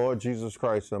of the Lord Jesus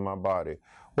Christ in my body.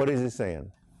 What is he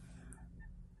saying?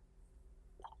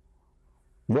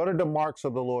 What are the marks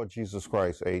of the Lord Jesus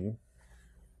Christ, Aiden?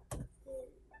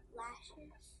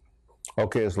 Lashes.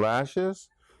 Okay, his lashes.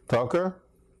 Tucker?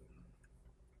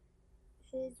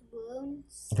 His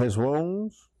wounds. His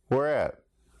wounds? Where at?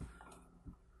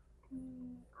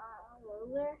 All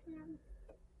over him.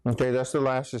 Okay, that's the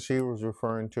lashes he was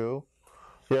referring to.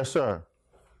 Yes, sir.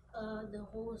 The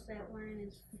holes that were in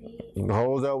his feet. The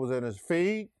holes that was in his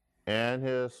feet and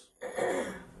his...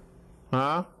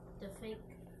 Huh? The fake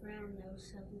crown that was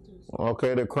shoved into his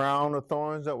Okay, the crown of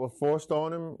thorns that were forced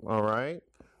on him. All right.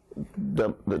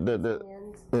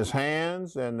 His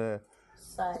hands and the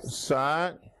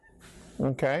side.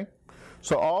 Okay.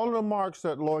 So all of the marks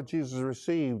that Lord Jesus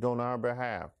received on our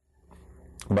behalf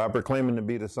by proclaiming to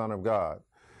be the Son of God.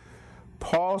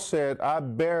 Paul said, I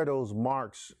bear those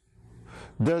marks.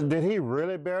 Did he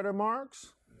really bear the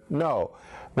marks? No.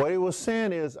 What he was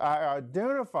saying is, I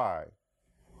identify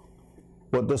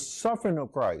with the suffering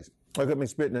of Christ. Look at me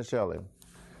spitting at Shelley.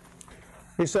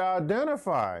 He said, I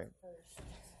identify.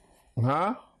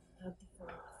 Huh?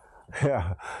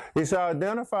 Yeah. He said, I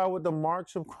identify with the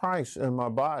marks of Christ in my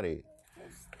body.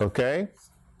 Okay?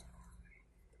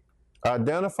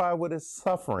 Identify with his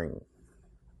suffering.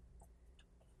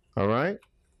 All right?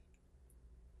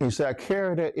 He said, I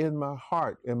carry that in my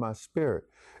heart, in my spirit,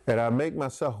 and I make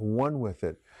myself one with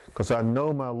it because I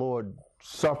know my Lord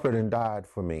suffered and died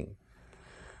for me.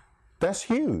 That's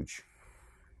huge.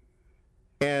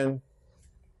 And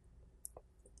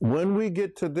when we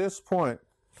get to this point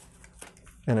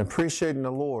and appreciating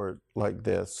the Lord like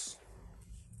this,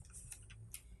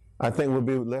 I think we'll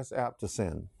be less apt to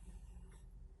sin.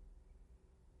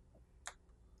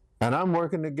 And I'm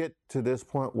working to get to this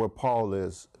point where Paul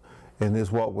is in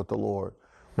his walk with the Lord,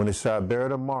 when he said, I bear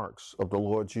the marks of the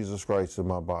Lord Jesus Christ in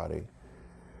my body.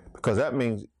 Because that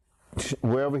means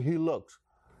wherever he looks,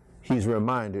 he's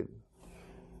reminded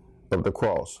of the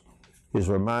cross. He's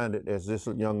reminded, as this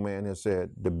young man has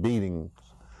said, the beatings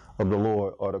of the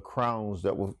Lord, or the crowns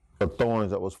that were, the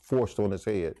thorns that was forced on his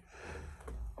head.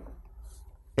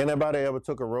 Anybody ever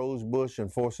took a rose bush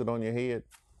and forced it on your head?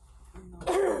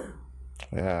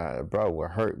 Yeah, it probably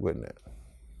would hurt, wouldn't it?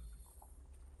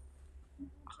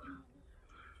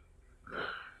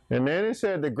 And then he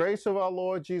said, the grace of our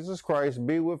Lord Jesus Christ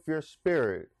be with your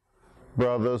spirit,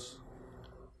 brothers.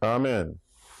 Amen.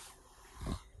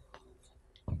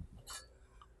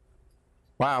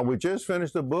 Wow, we just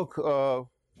finished the book of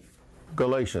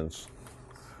Galatians.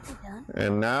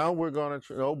 And now we're going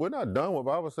to, no, we're not done with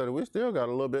Bible study. We still got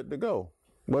a little bit to go.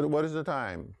 What is the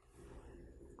time?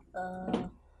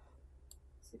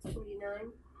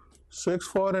 649.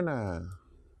 649.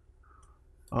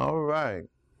 All right.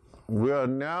 We are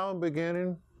now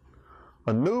beginning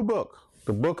a new book,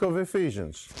 the book of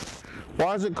Ephesians.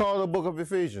 Why is it called the book of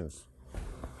Ephesians?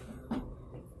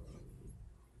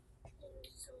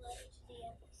 It's a letter to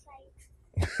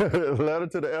the Ephesus. Letter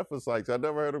to the Ephesus. I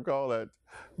never heard him call that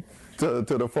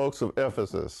to the folks of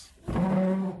Ephesus,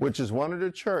 which is one of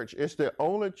the church. It's the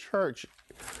only church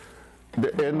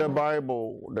in the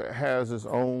Bible that has its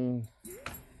own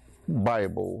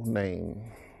Bible name,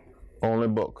 only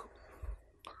book.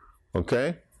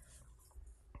 Okay?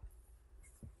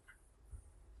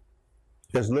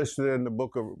 It's listed in the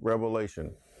book of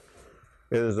Revelation.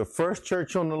 It is the first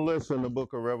church on the list in the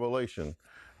book of Revelation.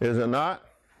 Is it not?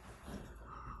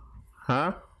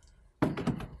 Huh?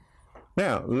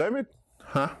 Now, let me,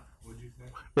 huh? What'd you say?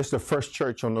 It's the first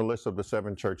church on the list of the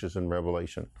 7 churches in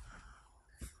Revelation.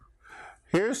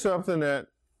 Here's something that,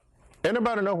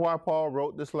 anybody know why Paul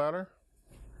wrote this letter?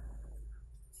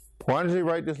 Why did he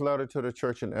write this letter to the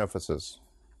church in Ephesus?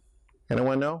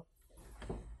 Anyone know?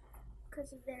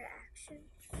 Because of their actions.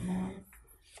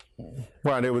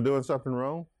 Why, they were doing something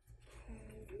wrong?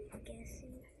 I guess.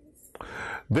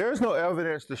 There's no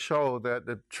evidence to show that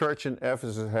the church in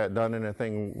Ephesus had done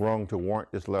anything wrong to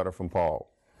warrant this letter from Paul.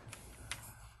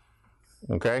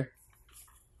 Okay?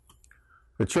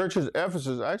 The church in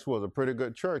Ephesus actually was a pretty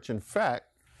good church. In fact,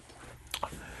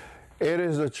 it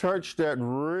is a church that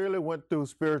really went through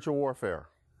spiritual warfare.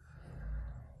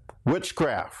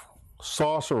 Witchcraft,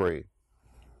 sorcery,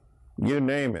 you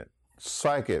name it,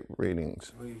 psychic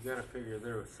readings. Well, you gotta figure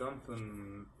there was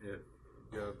something if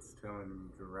God's telling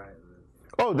him to write this.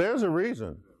 Oh, there's a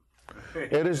reason.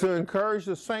 It is to encourage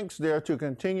the saints there to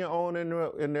continue on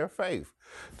in their faith.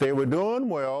 They were doing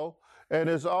well, and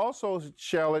it's also,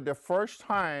 Shelley, the first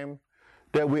time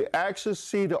that we actually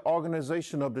see the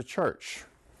organization of the church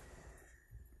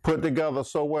put together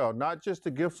so well. Not just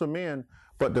the gifts of men,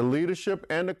 but the leadership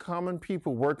and the common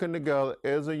people working together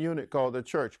as a unit called the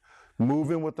church,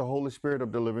 moving with the Holy Spirit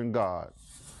of the living God.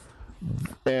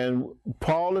 And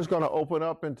Paul is going to open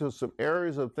up into some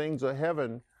areas of things of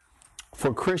heaven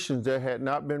for Christians that had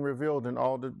not been revealed in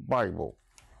all the Bible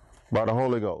by the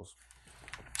Holy Ghost.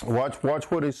 Watch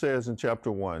what he says in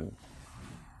chapter 1.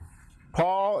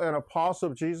 Paul, an apostle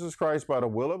of Jesus Christ by the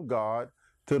will of God,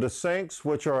 to the saints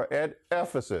which are at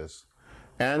Ephesus,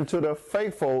 and to the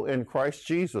faithful in Christ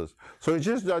Jesus. So he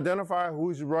just identified who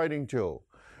he's writing to.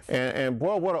 And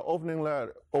boy, what an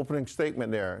opening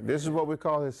statement there. This is what we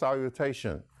call his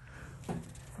salutation.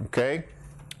 Okay?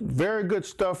 Very good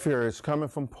stuff here is coming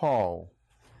from Paul.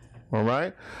 All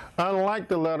right? Unlike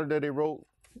the letter that he wrote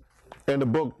in the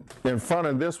book in front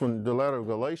of this one, the letter of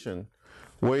Galatians,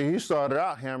 where he started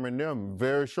out hammering them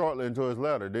very shortly into his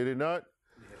letter, did he not?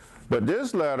 But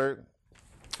this letter,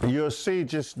 you'll see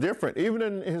just different. Even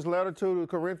in his letter to the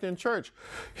Corinthian church,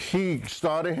 he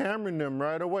started hammering them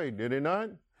right away, did he not?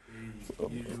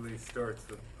 He usually starts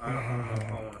with, I don't know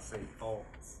if I want to say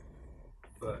faults,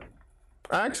 but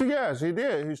Actually, yes, he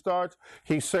did.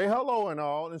 He say hello and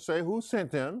all and say who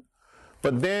sent him,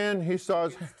 but then he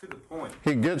starts, to the point.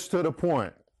 he gets to the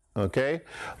point, okay?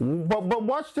 But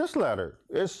watch this letter.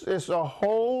 It's a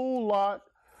whole lot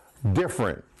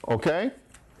different, okay?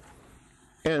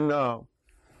 And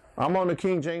I'm on the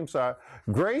King James side.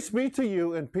 Grace be to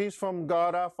you and peace from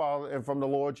God our Father and from the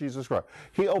Lord Jesus Christ.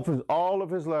 He opens all of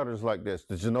his letters like this.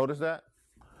 Did you notice that?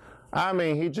 I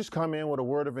mean, he just come in with a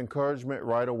word of encouragement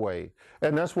right away.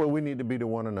 And that's where we need to be to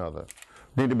one another.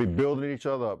 We need to be building each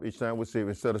other up each time we see it,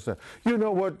 instead of saying, you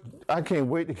know what, I can't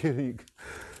wait to get you.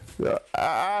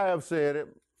 I have said it.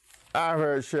 I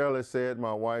heard Shirley say it,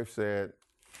 my wife said,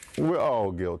 we're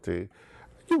all guilty.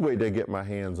 You wait to get my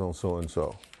hands on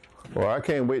so-and-so. Or I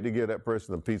can't wait to give that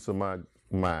person a piece of my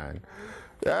mind.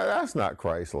 That's not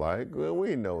Christ-like.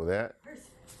 We know that.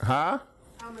 Huh?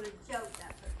 I'm going to joke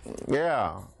that person.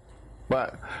 Yeah.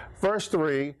 But verse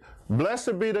 3,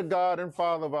 blessed be the God and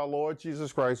Father of our Lord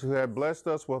Jesus Christ, who had blessed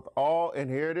us with all, and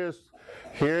here it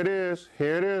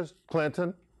is,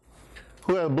 Clinton,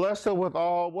 who had blessed us with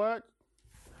all what?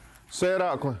 Say it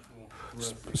out, Clinton.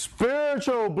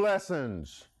 Spiritual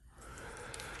blessings.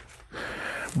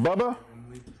 Bubba,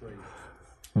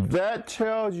 that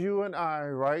tells you and I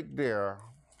right there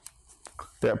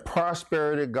that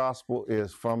prosperity gospel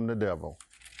is from the devil.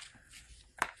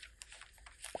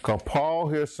 Because Paul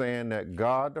here is saying that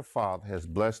God the Father has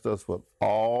blessed us with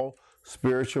all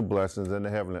spiritual blessings in the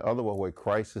heavenly. Other words, where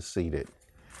Christ is seated.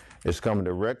 It's coming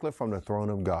directly from the throne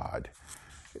of God.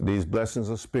 These blessings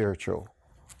are spiritual.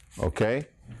 Okay?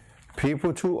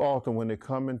 People too often, when they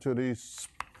come into these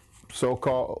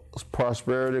so-called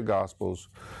prosperity gospels,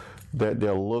 that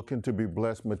they're looking to be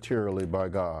blessed materially by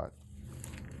God.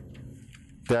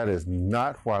 That is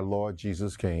not why Lord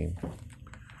Jesus came.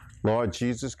 Lord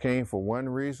Jesus came for one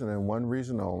reason and one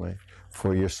reason only,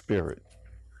 for your spirit.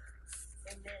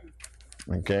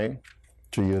 Amen. Okay?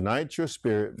 To unite your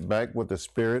spirit back with the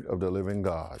spirit of the living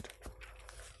God.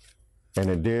 And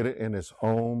it did it in its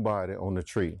own body on the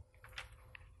tree.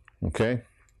 Okay?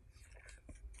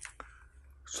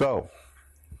 So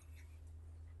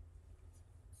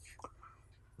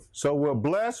we're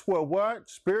blessed with what?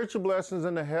 Spiritual blessings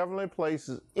in the heavenly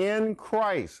places in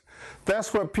Christ.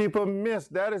 That's what people miss.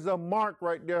 That is a mark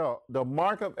right there. The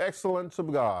mark of excellence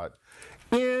of God.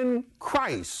 In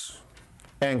Christ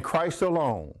and Christ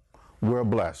alone, we're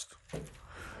blessed.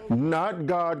 Not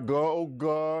God, go,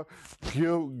 God,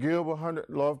 give 100.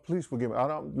 Lord, please forgive me.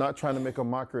 I'm not trying to make a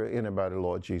mockery of anybody,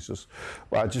 Lord Jesus.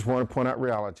 I just want to point out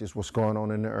realities, what's going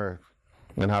on in the earth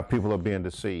and how people are being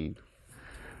deceived.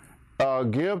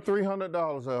 Give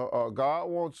 $300. God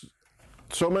wants,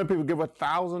 so many people give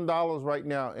 $1,000 right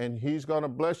now, and He's going to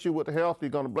bless you with health. He's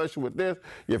going to bless you with this,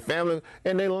 your family.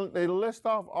 And they list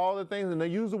off all the things, and they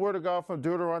use the word of God from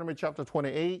Deuteronomy chapter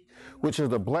 28, which is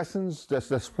the blessings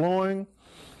that's flowing.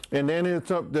 And then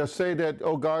they'll say that,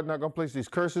 oh, God's not going to place these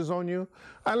curses on you.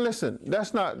 And listen,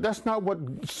 that's not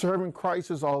what serving Christ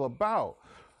is all about.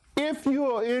 If you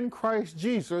are in Christ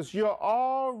Jesus, you're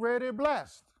already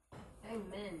blessed.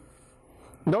 Amen.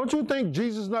 Don't you think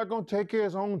Jesus is not going to take care of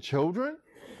his own children?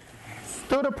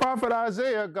 Through the prophet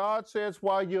Isaiah, God says,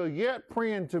 while you're yet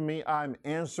praying to me, I'm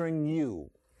answering you.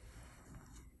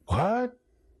 What?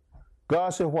 God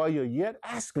said, while you're yet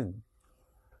asking,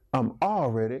 I'm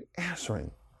already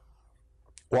answering.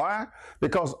 Why?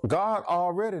 Because God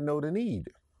already knows the need.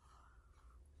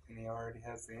 And He already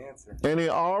has the answer. And He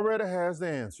already has the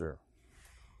answer.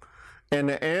 And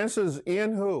the answer is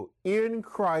in who? In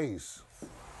Christ.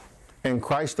 And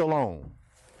Christ alone.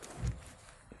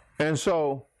 And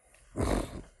so,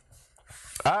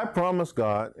 I promise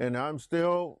God, and I'm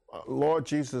still, Lord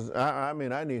Jesus, I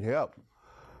mean, I need help.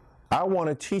 I want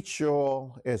to teach you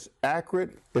all as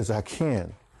accurate as I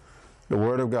can the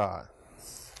Word of God.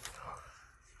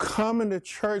 Coming to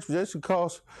church just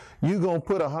because you're going to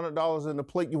put $100 in the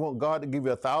plate, you want God to give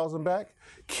you $1,000 back?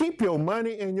 Keep your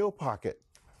money in your pocket.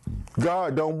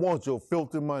 God don't want your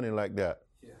filthy money like that.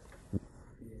 Yeah.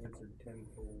 He answered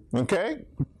tenfold. Okay?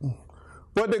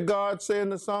 What did God say in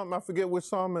the psalm? I forget which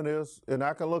psalm it is, and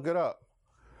I can look it up.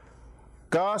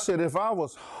 God said, if I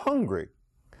was hungry,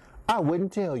 I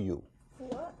wouldn't tell you.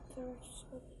 What verse?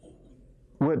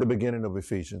 We're at the beginning of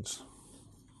Ephesians.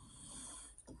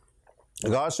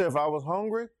 God said, if I was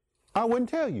hungry, I wouldn't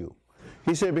tell you.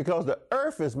 He said, because the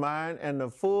earth is mine and the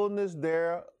fullness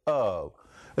thereof.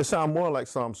 It sounds more like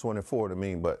Psalm 24 to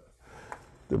me, but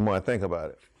the more I think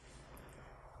about it.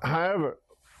 However,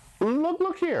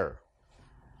 look here.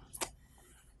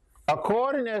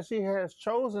 According as He has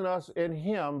chosen us in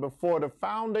Him before the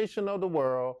foundation of the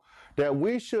world, that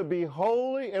we should be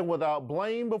holy and without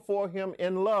blame before Him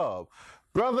in love.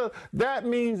 Brother, that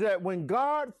means that when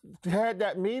God had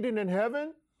that meeting in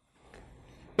heaven,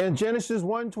 in Genesis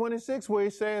 1:26, where He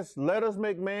says, let us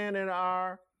make man in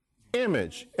our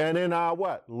image and in our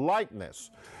what? Likeness.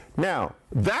 Now,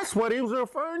 that's what He was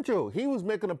referring to. He was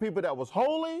making a people that was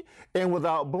holy and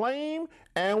without blame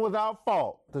and without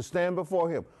fault to stand before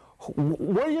Him.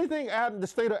 What do you think the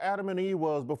state of Adam and Eve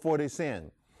was before they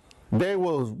sinned? They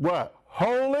was what?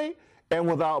 Holy and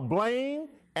without blame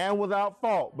and without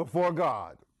fault before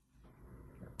God.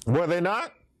 Were they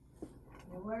not?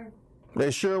 They were.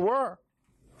 They sure were.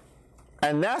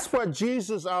 And that's what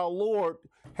Jesus, our Lord,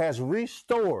 has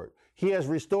restored. He has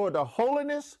restored the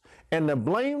holiness and the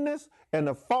blameless and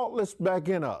the faultless back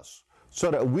in us so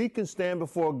that we can stand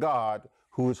before God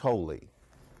who is holy.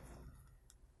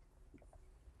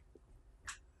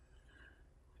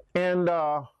 And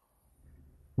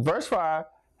verse 5,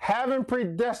 having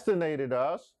predestinated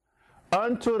us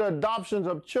unto the adoptions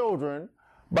of children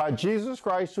by Jesus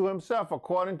Christ to Himself,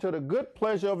 according to the good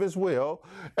pleasure of His will.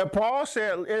 And Paul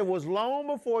said, it was long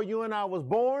before you and I was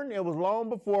born, it was long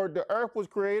before the earth was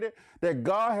created, that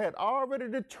God had already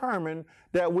determined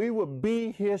that we would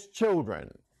be His children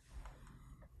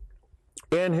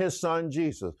in His Son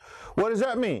Jesus. What does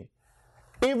that mean?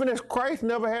 Even if Christ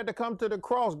never had to come to the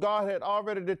cross, God had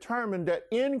already determined that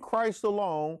in Christ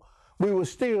alone, we would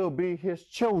still be His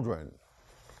children.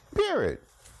 Period.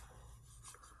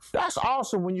 That's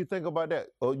awesome when you think about that.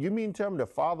 Oh, you mean tell me the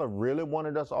Father really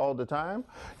wanted us all the time?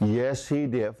 Yes, He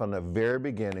did. From the very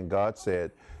beginning, God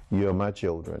said, you're my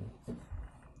children.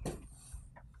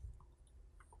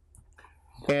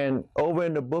 And over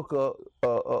in the book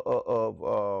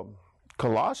of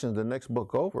Colossians, the next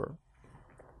book over,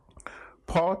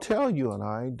 Paul tells you and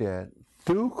I that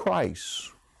through Christ,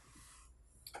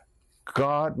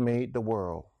 God made the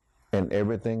world and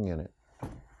everything in it.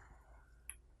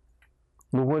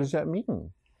 Well, what does that mean?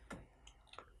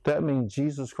 That means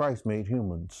Jesus Christ made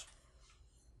humans.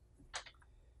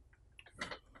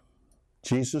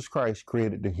 Jesus Christ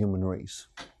created the human race.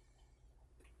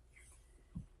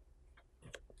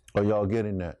 Are y'all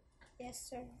getting that? Yes,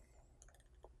 sir.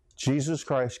 Jesus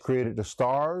Christ created the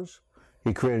stars.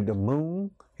 He created the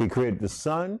moon. He created the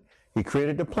sun. He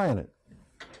created the planet.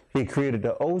 He created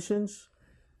the oceans.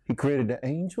 He created the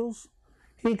angels.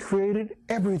 He created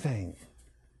everything.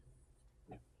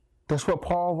 That's what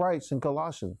Paul writes in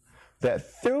Colossians, that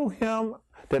through him,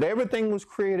 that everything was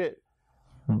created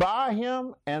by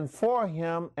him and for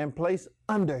him and placed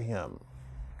under him.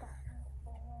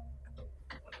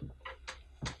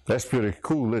 That's pretty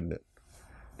cool, isn't it?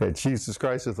 That Jesus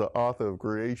Christ is the author of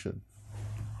creation.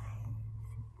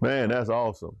 Man, that's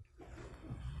awesome.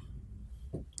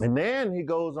 And then he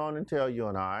goes on and tell you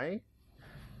and I,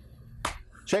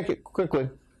 check it quickly.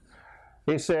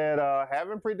 He said,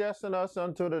 having predestined us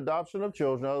unto the adoption of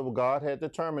children, God had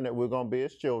determined that we're going to be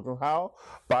his children. How?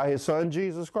 By his son,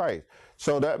 Jesus Christ.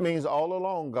 So that means all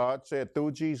along, God said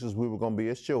through Jesus, we were going to be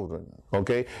his children.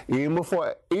 Okay? Even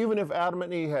if Adam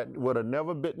and Eve would have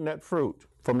never bitten that fruit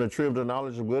from the tree of the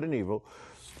knowledge of good and evil,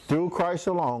 through Christ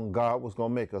alone, God was going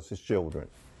to make us his children.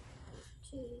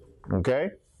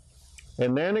 Okay?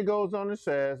 And then it goes on and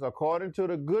says, according to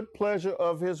the good pleasure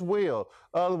of his will.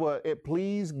 In other words, it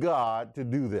pleased God to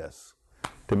do this,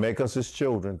 to make us his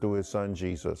children through his son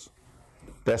Jesus.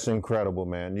 That's incredible,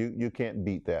 man. You can't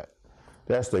beat that.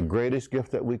 That's the greatest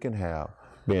gift that we can have,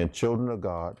 being children of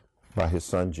God by his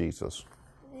son Jesus.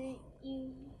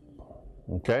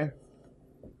 Okay?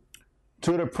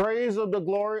 To the praise of the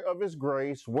glory of his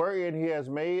grace, wherein he has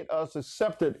made us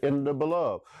accepted in the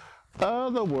beloved.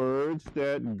 Other words,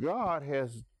 that God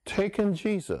has taken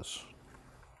Jesus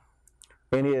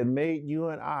and he had made you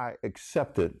and I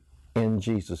accepted in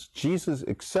Jesus. Jesus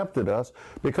accepted us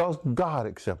because God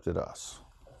accepted us.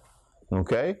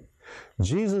 Okay?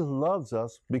 Jesus loves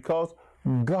us because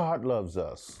God loves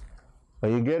us. Are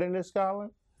you getting this, Skylar?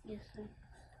 Yes, sir.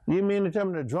 You mean to tell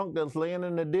me the drunk that's laying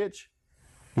in the ditch?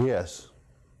 Yes.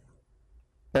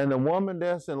 And the woman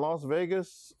that's in Las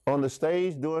Vegas on the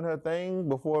stage doing her thing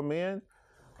before men?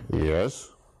 Yes.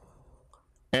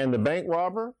 And the bank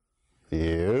robber?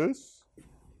 Yes.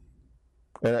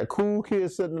 And that cool kid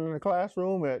sitting in the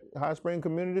classroom at High Spring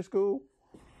Community School?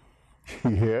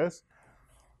 Yes.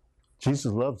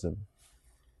 Jesus loves him.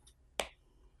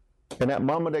 And that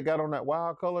mama that got on that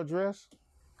wild color dress?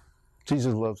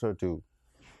 Jesus loves her too.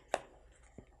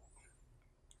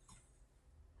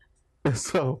 And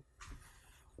so,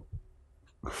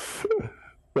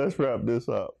 let's wrap this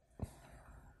up.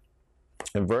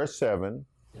 In verse 7,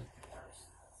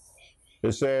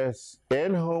 it says,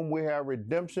 in whom we have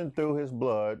redemption through his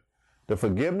blood, the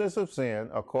forgiveness of sin,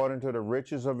 according to the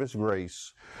riches of his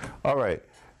grace. All right,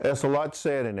 there's a lot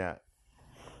said in that.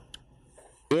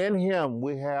 In him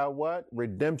we have what?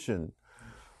 Redemption.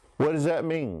 What does that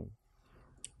mean?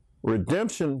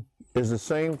 Redemption is the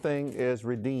same thing as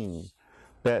redeem.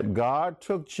 That God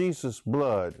took Jesus'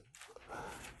 blood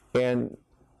and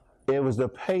it was the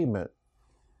payment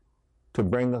to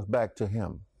bring us back to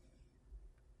him.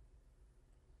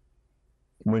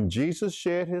 When Jesus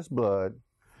shed his blood,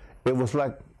 it was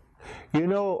like,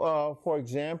 for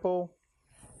example,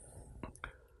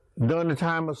 during the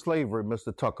time of slavery,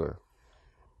 Mr. Tucker,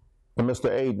 and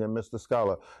Mr. Aiden, and Mr.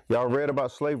 Scholar, y'all read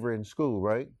about slavery in school,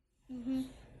 right? Mm-hmm.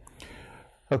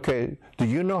 Okay, do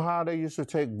you know how they used to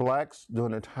take blacks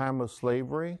during the time of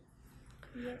slavery?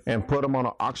 Yes, and put them on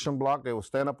an auction block? They would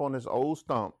stand up on this old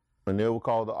stump, and they were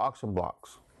called the auction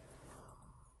blocks.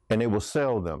 And they would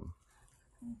sell them.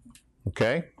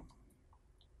 Okay?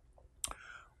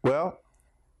 Well,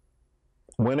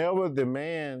 whenever the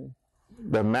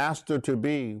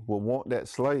master-to-be would want that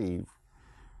slave,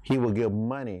 he would give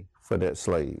money for that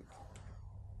slave.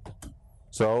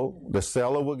 So the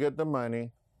seller would get the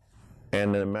money,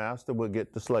 and the master would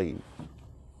get the slave.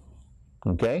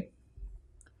 Okay?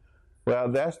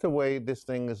 Well, that's the way this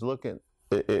thing is looking.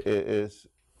 It's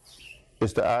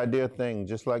the idea thing,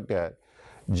 just like that.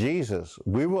 Jesus,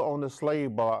 we were on the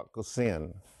slave block of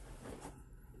sin.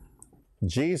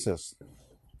 Jesus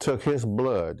took his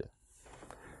blood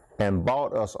and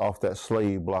bought us off that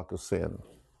slave block of sin.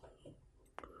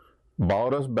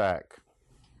 Bought us back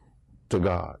to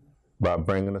God by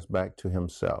bringing us back to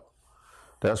himself.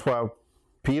 That's why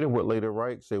Peter would later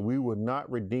write, say, we were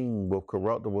not redeemed with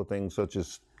corruptible things such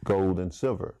as gold and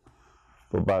silver,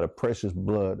 but by the precious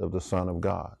blood of the Son of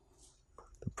God,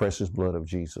 the precious blood of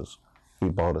Jesus. He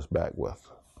bought us back with.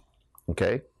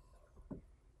 Okay?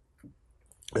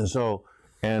 And so,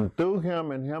 and through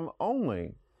him and him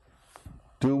only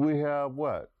do we have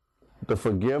what? The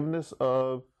forgiveness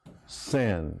of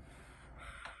sin.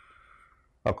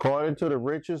 According to the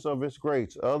riches of his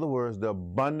grace, in other words, the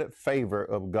abundant favor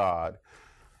of God,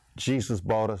 Jesus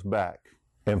bought us back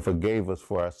and forgave us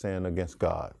for our sin against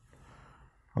God.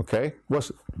 Okay?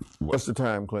 What's the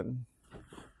time, Clinton?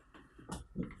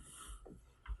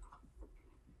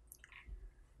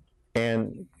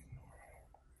 And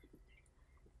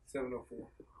 7:04.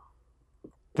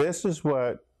 this is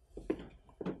what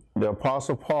the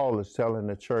Apostle Paul is telling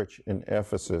the church in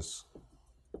Ephesus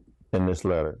in this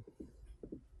letter.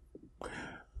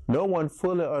 No one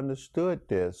fully understood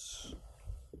this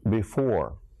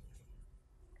before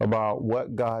about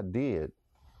what God did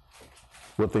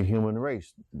with the human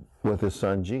race, with his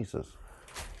son Jesus.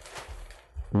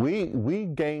 We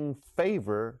gain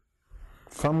favor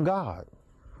from God.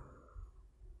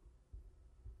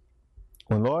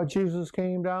 When Lord Jesus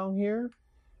came down here,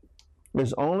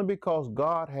 it's only because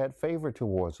God had favor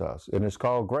towards us, and it's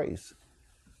called grace.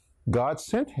 God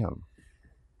sent him.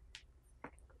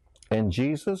 And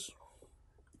Jesus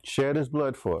shed his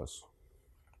blood for us,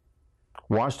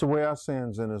 washed away our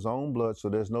sins in his own blood so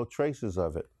there's no traces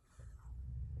of it.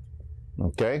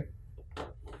 Okay?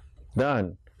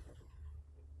 Done.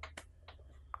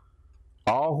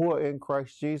 All who are in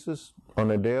Christ Jesus on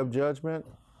the day of judgment,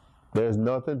 there's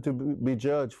nothing to be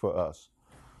judged for us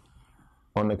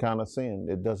on the count of sin.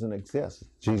 It doesn't exist.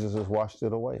 Jesus has washed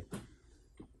it away.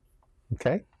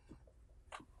 Okay?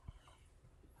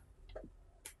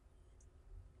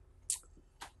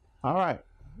 All right.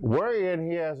 Wherein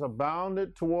he has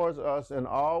abounded towards us in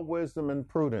all wisdom and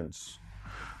prudence.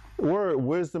 Word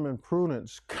wisdom and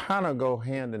prudence kind of go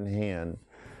hand in hand,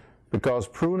 because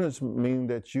prudence means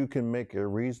that you can make a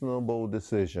reasonable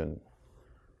decision,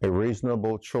 a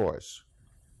reasonable choice.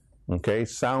 Okay?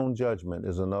 Sound judgment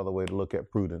is another way to look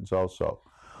at prudence also.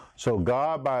 So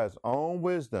God, by his own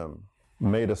wisdom,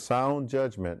 made a sound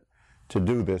judgment to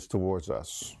do this towards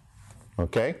us.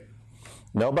 Okay?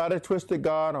 Nobody twisted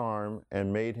God's arm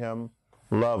and made him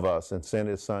love us and send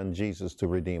his son Jesus to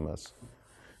redeem us.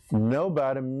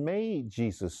 Nobody made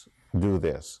Jesus do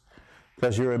this.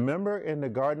 Because you remember in the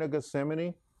Garden of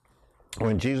Gethsemane,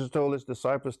 when Jesus told his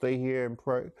disciples, stay here and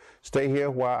pray, stay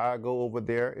here while I go over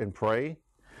there and pray.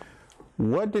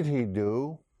 What did he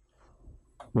do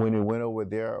when he went over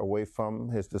there away from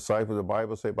his disciples? The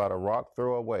Bible says about a rock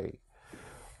throw away.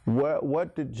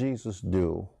 What did Jesus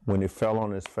do when he fell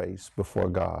on his face before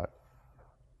God?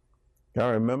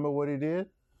 Y'all remember what he did?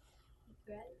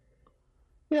 Right?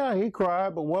 Yeah, he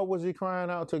cried, but what was he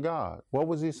crying out to God? What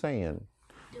was he saying?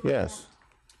 Yes.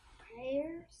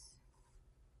 Prayers?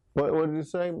 What did he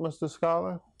say, Mr.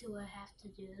 Scholar? Do I have to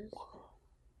do this?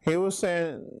 He was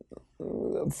saying,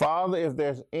 Father, if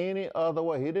there's any other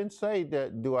way. He didn't say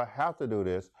that, do I have to do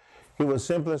this? He was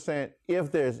simply saying,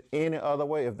 if there's any other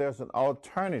way, if there's an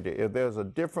alternative, if there's a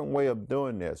different way of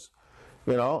doing this,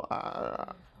 you know.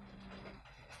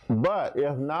 But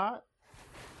if not,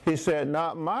 he said,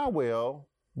 not my will,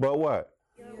 but what?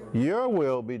 Your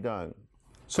will be done.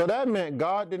 So that meant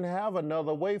God didn't have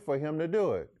another way for him to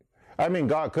do it. I mean,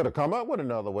 God could have come up with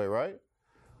another way, right?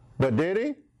 But did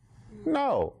he?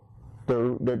 No.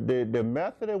 The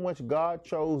method in which God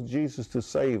chose Jesus to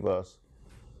save us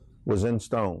was in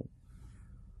stone.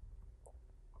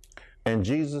 And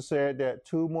Jesus said that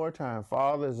 2 more times.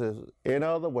 Father, is there any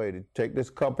other way to take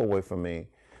this cup away from me?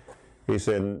 He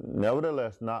said,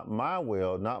 nevertheless, not my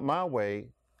will, not my way.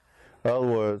 In other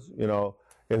words, you know,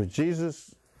 if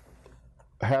Jesus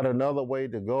had another way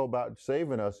to go about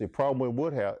saving us, he probably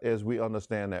would have, as we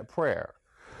understand that prayer.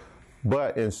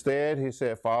 But instead, he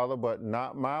said, Father, but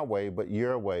not my way, but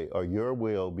your way, or your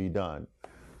will be done.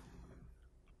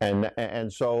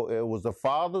 And so it was the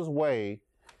Father's way,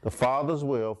 the Father's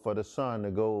will for the Son to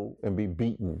go and be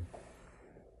beaten.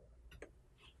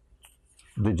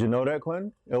 Did you know that,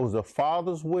 Clinton? It was the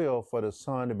Father's will for the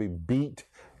Son to be beat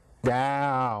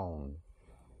down,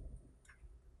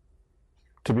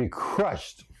 to be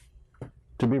crushed,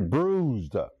 to be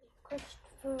bruised.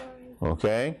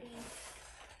 Okay?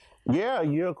 Yeah,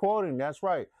 you're quoting. That's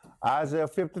right. Isaiah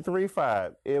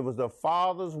 53:5. It was the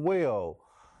Father's will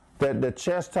that the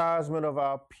chastisement of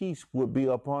our peace would be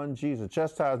upon Jesus.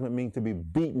 Chastisement means to be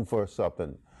beaten for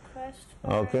something.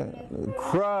 Okay?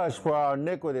 Crushed for our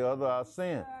iniquity, or our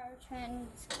sin.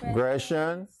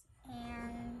 Transgression.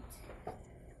 And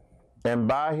And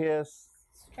by his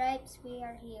stripes we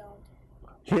are healed.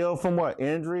 Heal from what?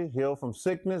 Injury? Heal from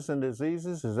sickness and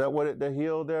diseases? Is that what the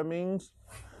heal there means?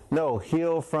 No,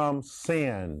 heal from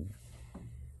sin.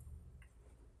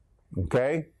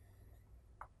 Okay?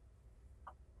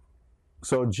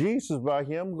 So Jesus, by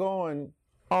him going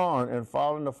on and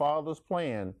following the Father's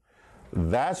plan,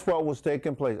 that's what was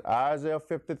taking place. Isaiah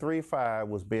 53:5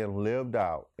 was being lived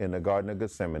out in the Garden of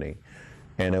Gethsemane,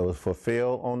 and it was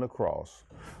fulfilled on the cross.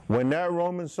 When that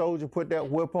Roman soldier put that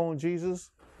whip on Jesus,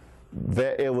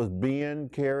 that it was being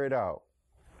carried out.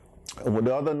 And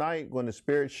the other night, when the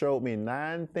Spirit showed me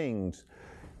 9 things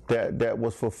that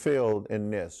was fulfilled in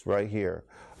this right here,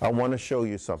 I want to show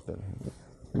you something.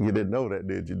 You didn't know that,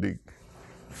 did you, Deke?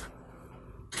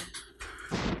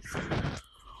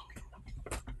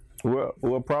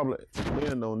 We'll probably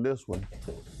end on this one.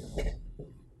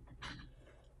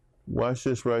 Watch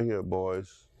this right here,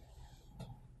 boys.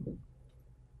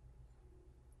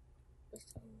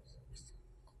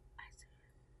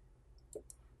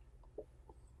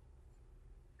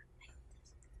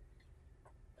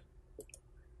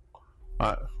 All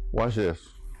right, watch this.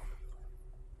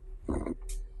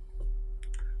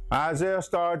 Isaiah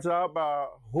starts out by,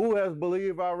 who has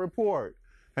believed our report?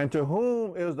 And to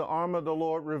whom is the arm of the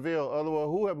Lord revealed? Otherwise,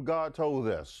 who have God told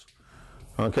this?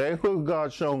 Okay, who has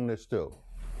God shown this to?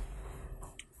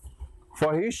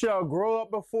 For he shall grow up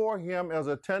before him as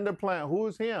a tender plant. Who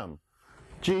is him?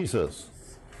 Jesus.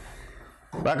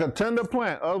 Like a tender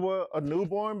plant, otherwise a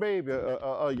newborn baby,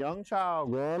 a young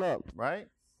child growing up, right?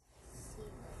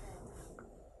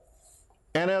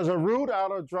 And as a root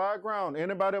out of dry ground.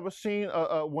 Anybody ever seen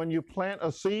when you plant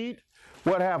a seed?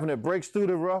 What happened? It breaks through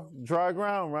the rough, dry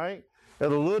ground, right?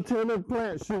 There's a little tender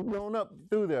plant shooting on up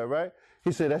through there, right?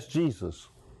 He said that's Jesus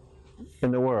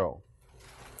in the world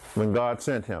when God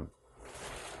sent him.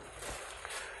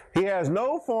 He has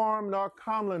no form nor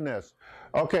comeliness.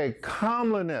 Okay,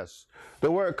 comeliness.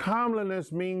 The word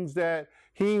comeliness means that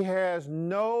he has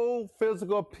no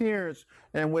physical appearance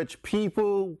in which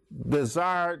people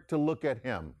desire to look at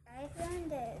him. I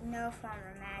found it no form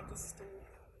of majesty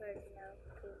for no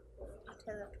people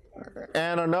to look at him.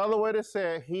 And another way to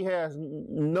say it, he has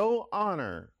no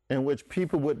honor in which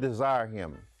people would desire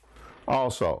him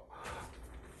also.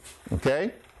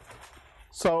 Okay?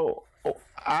 So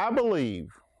I believe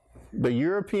the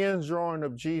Europeans' drawing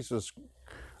of Jesus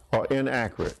are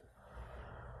inaccurate.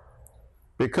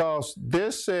 Because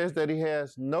this says that he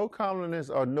has no comeliness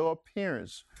or no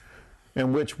appearance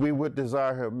in which we would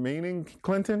desire him. Meaning,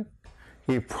 Clinton,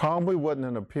 he probably wasn't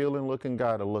an appealing looking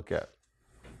guy to look at.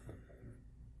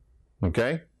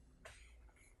 Okay?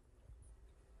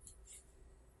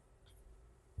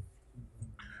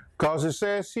 Because it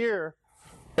says here,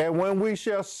 and when we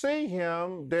shall see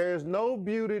him, there is no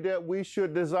beauty that we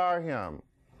should desire him.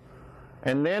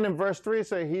 And then in verse 3 it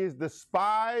says, he is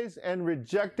despised and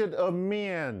rejected of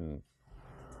men.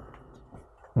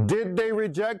 Did they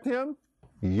reject him?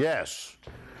 Yes.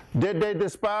 Did they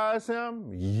despise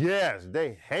him? Yes.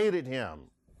 They hated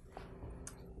him.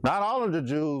 Not all of the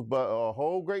Jews, but a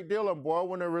whole great deal of them, boy,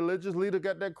 when the religious leader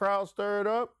got that crowd stirred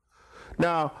up.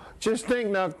 Now, just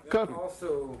think now.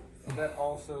 That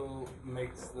also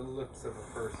makes the looks of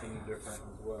a person different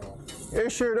as well.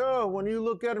 It sure does. When you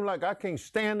look at him like, I can't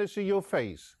stand to see your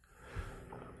face.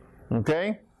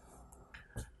 Okay?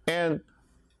 And,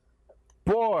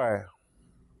 boy.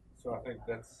 So I think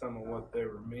that's some of what they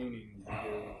were meaning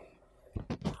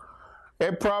to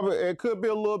do. It could be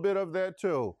a little bit of that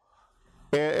too.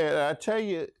 And I tell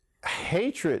you,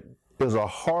 hatred is a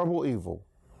horrible evil.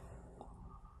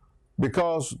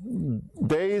 Because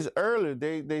days earlier,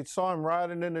 they saw him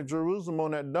riding into Jerusalem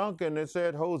on that donkey, and they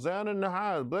said, Hosanna in the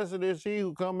highest, blessed is he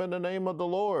who come in the name of the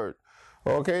Lord.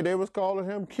 Okay, they was calling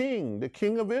him king, the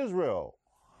king of Israel,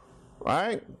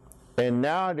 right? And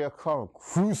now they're calling,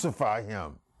 crucify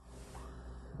him.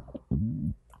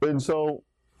 And so,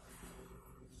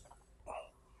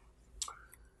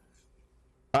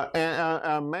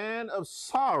 a man of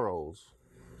sorrows,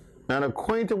 and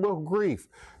acquainted with grief.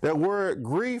 That word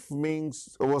grief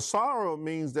means, well, sorrow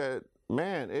means that,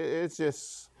 man, it's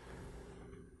just,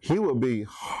 he would be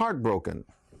heartbroken.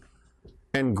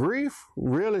 And grief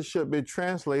really should be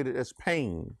translated as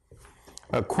pain.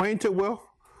 Acquainted with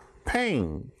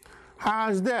pain. How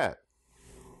is that?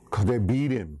 Because they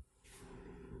beat him.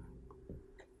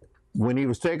 When he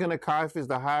was taken to Caiaphas,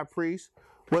 the high priest,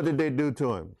 what did they do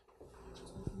to him?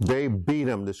 They beat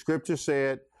him. The scripture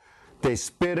said, they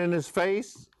spit in his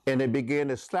face and they began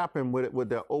to slap him with it with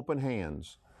their open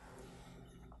hands.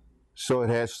 So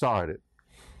it had started.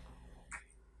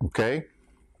 Okay?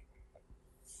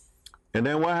 And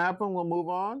then what happened? We'll move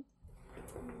on.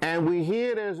 And we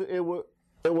hid as it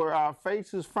were our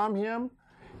faces from him,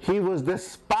 He was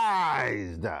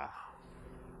despised.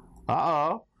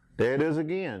 Uh-oh. There it is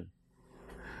again.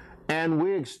 And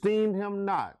we esteemed him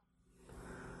not.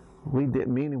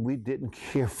 Meaning we didn't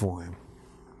care for him.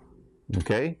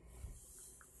 Okay?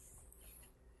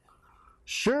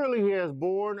 Surely he has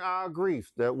borne our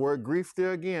grief. That word grief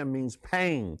there again means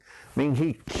pain. Means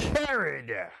he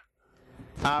carried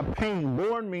our pain.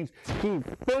 Borne means he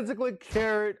physically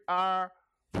carried our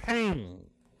pain.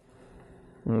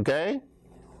 Okay?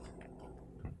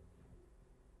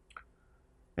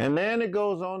 And then it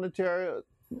goes on to tell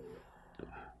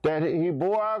that he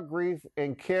bore our grief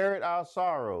and carried our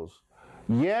sorrows.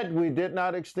 Yet we did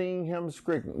not esteem him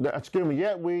stricken. Excuse me,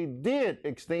 yet we did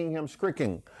esteem him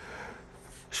stricken.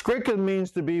 Stricken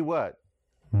means to be what?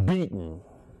 Beaten.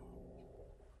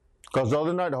 Because the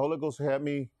other night the Holy Ghost had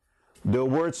me do a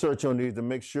word search on these to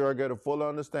make sure I get a full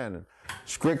understanding.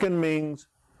 Stricken means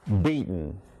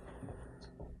beaten.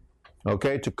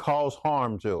 Okay, to cause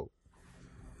harm to.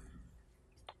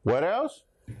 What else?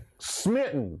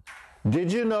 Smitten.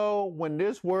 Did you know when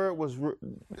this word was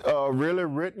really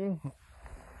written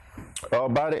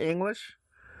by the English?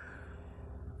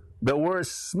 The word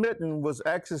smitten was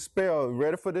actually spelled,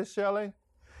 ready for this, Shelley?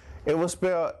 It was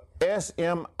spelled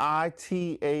S-M-I-T-A-N.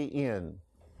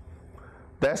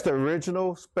 That's the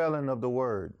original spelling of the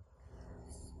word.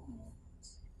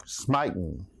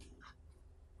 Smitten.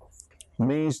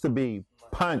 Means to be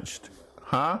punched.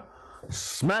 Huh?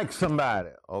 Smack somebody,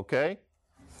 okay?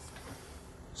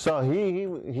 So he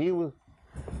was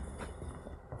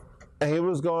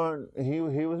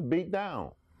beat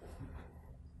down.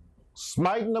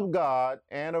 Smitten of God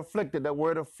and afflicted. That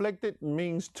word afflicted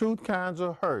means two kinds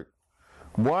of hurt.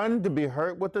 One, to be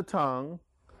hurt with the tongue,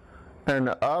 and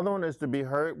the other one is to be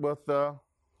hurt with the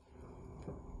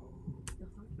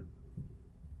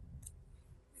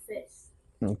Fist.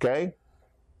 okay?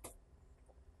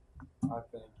 I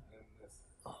think in this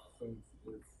sense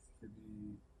it's to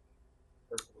be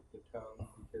hurt with the tongue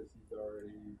because he's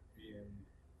already being.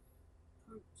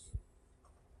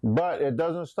 But it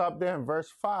doesn't stop there. In verse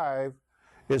 5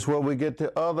 is where we get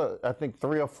to other, I think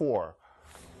 3 or 4.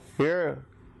 Here,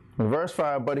 in verse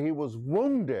 5, but he was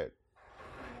wounded.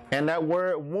 And that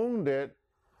word wounded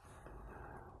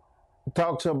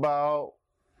talks about,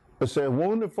 it says,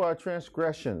 wounded for our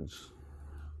transgressions.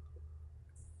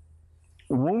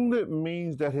 Wounded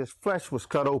means that his flesh was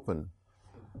cut open.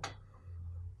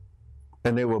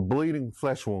 And they were bleeding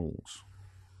flesh wounds.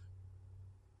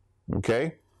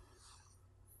 Okay?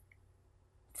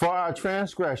 For our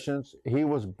transgressions, he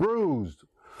was bruised.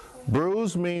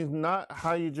 Bruised means not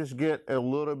how you just get a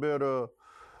little bit of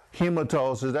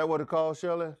hematose. Is that what it calls,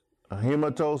 Shelley?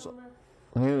 Hematose,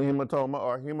 hematoma,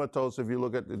 or hematose if you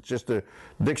look at just the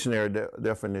dictionary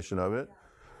definition of it.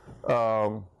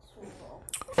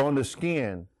 On the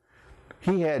skin,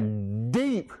 he had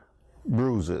deep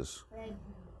bruises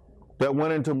that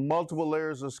went into multiple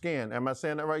layers of skin. Am I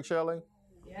saying that right, Shelley?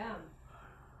 Yeah.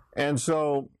 And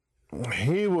so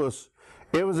it was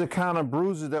the kind of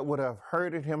bruises that would have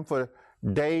hurted him for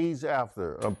days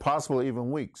after, or possibly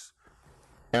even weeks.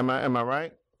 Am I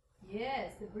right?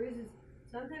 Yes, the bruises.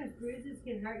 Sometimes bruises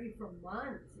can hurt you for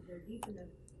months if they're deep enough.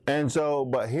 And so,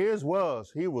 but he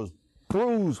was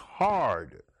bruised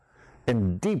hard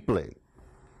and deeply.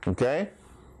 Okay?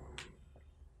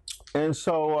 And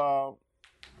so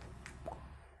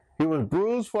he was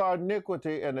bruised for our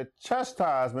iniquity, and the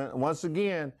chastisement, once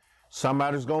again,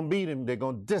 somebody's going to beat him. They're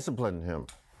going to discipline him.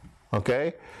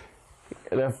 Okay?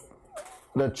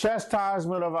 The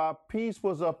chastisement of our peace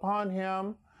was upon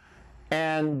him,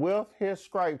 and with his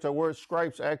stripes, the word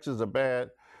stripes actually is a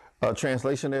bad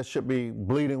translation. There should be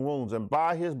bleeding wounds. And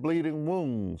by his bleeding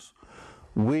wounds,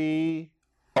 we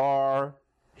are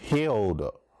healed.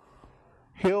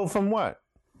 Healed from what?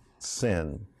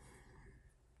 Sin.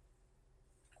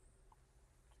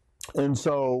 And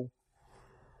so,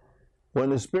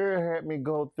 when the Spirit had me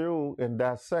go through and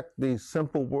dissect these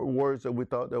simple words that we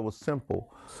thought that was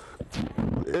simple,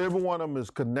 every one of them is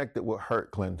connected with hurt,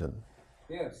 Clinton.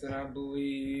 Yes, and I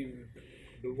believe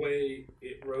the way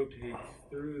it rotates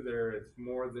through there, it's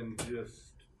more than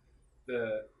just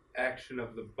the action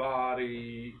of the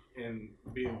body and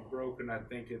being broken. I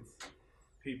think it's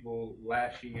people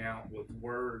lashing out with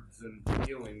words and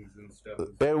feelings and stuff.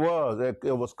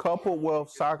 It was coupled with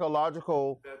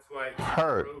psychological That's why it's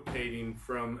hurt. rotating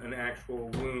from an actual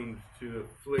wound to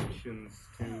afflictions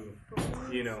to,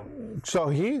 So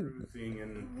bruising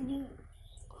and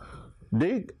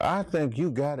I think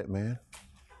you got it, man.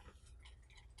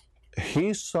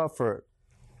 He suffered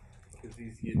because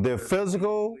he's getting the hurt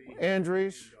physical physically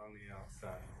injuries and on the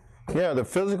outside. Yeah, the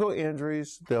physical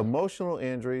injuries, the emotional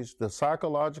injuries, the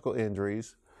psychological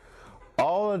injuries,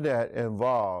 all of that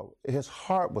involved. His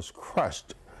heart was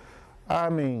crushed. I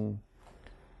mean,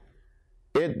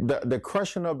 the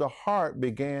crushing of the heart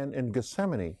began in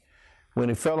Gethsemane when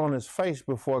he fell on his face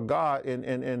before God.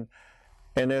 And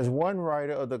as one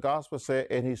writer of the gospel said,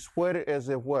 and he sweated as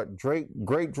if what?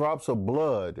 Great drops of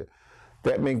blood.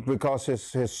 That means because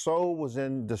his soul was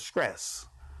in distress.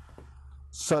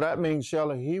 So that means,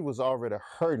 Shelley, he was already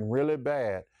hurting really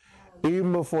bad.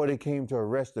 Even before they came to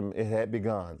arrest him, it had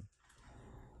begun.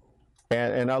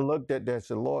 And I looked at that and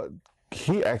said, Lord,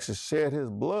 he actually shed his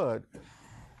blood.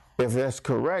 If that's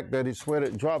correct, that he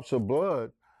sweated drops of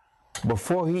blood,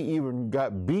 before he even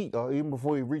got beat or even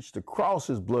before he reached the cross,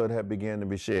 his blood had begun to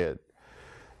be shed.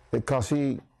 Because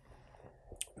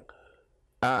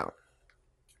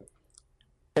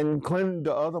and Clinton,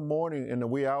 the other morning in the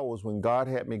wee hours when God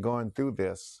had me going through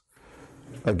this,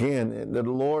 again, the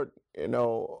Lord,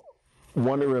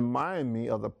 wanted to remind me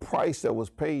of the price that was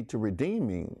paid to redeem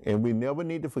me. And we never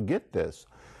need to forget this.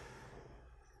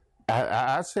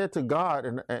 I said to God,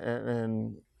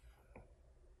 and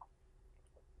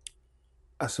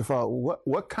I said, Father,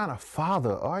 what kind of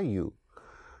father are you?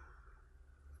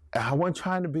 I wasn't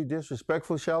trying to be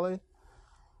disrespectful, Shelley.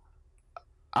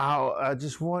 I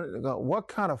just wanted to go, what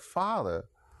kind of father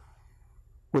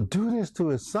would do this to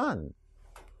his son?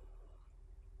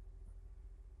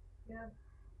 Yeah.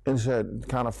 And he said, the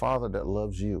kind of father that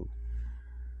loves you.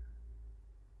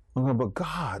 I'm going, but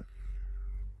God,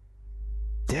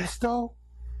 this though?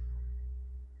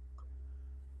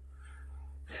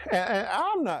 And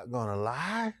I'm not going to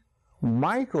lie.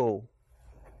 Michael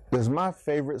is my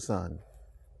favorite son.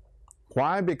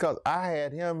 Why? Because I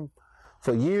had him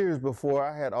for years before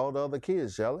I had all the other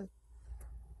kids, Shelley.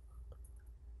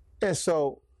 And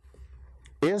so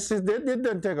it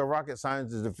doesn't take a rocket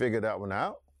scientist to figure that one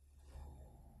out.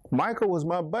 Michael was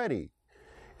my buddy.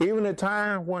 Even the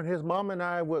time when his mom and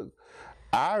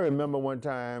I remember one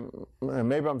time, and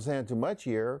maybe I'm saying too much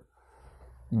here,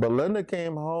 Belinda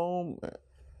came home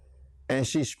and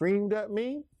she screamed at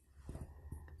me.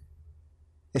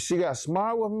 And she got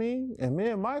smart with me. And me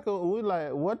and Michael, we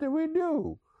like, what did we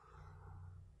do?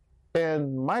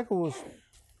 And Michael was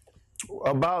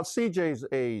about CJ's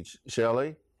age,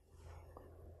 Shelley.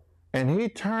 And he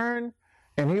turned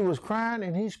and he was crying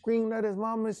and he screamed at his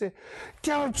mom and said,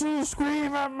 don't you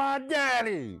scream at my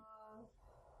daddy.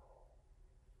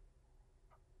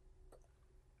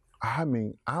 I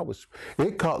mean,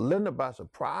 it caught Linda by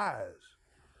surprise.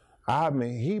 I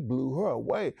mean, he blew her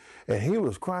away and he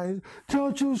was crying,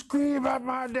 don't you scream at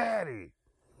my daddy.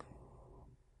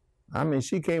 I mean,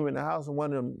 she came in the house in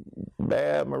one of them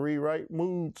bad Marie Wright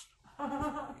moods.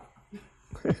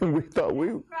 And we thought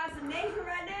Across the nation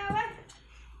right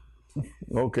now,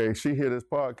 okay, she hear this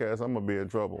podcast, I'm going to be in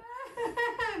trouble.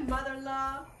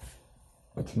 mother-in-law.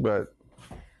 But,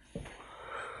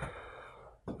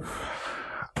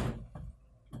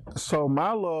 so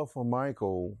my love for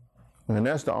Michael, and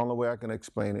that's the only way I can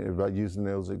explain it, is by using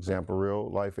those real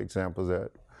life examples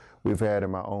that we've had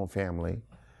in my own family.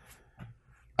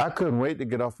 I couldn't wait to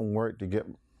get off from work to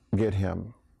get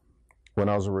him when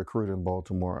I was a recruiter in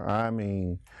Baltimore. I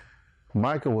mean,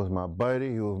 Michael was my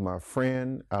buddy. He was my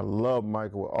friend. I loved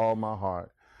Michael with all my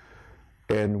heart.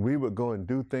 And we would go and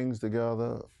do things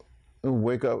together and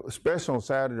wake up, especially on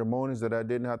Saturday mornings that I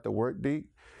didn't have to work deep.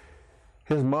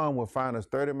 His mom would find us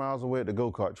 30 miles away at the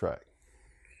go-kart track.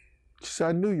 She said,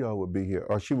 I knew y'all would be here.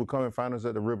 Or she would come and find us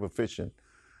at the river fishing.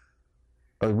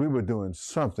 Or we were doing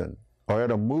something. Or at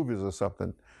the movies or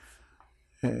something.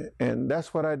 And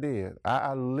that's what I did.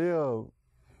 I lived,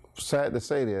 sad to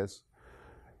say this,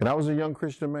 and I was a young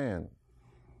Christian man.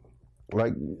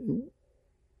 Like,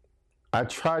 I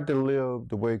tried to live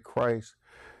the way Christ,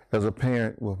 as a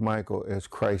parent with Michael, as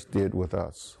Christ did with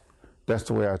us. That's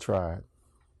the way I tried.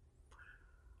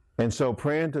 And so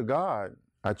praying to God,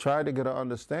 I tried to get an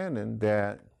understanding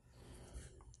that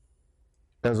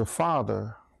as a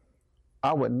father,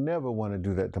 I would never want to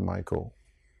do that to Michael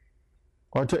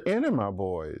or to any of my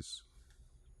boys.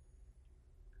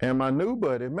 And my new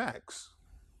buddy, Max.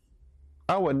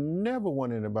 I would never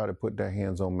want anybody to put their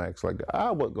hands on Max like that.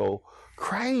 I would go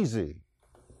crazy.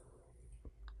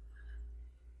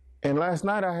 And last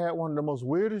night I had one of the most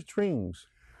weirdest dreams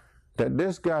that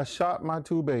this guy shot my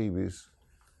two babies,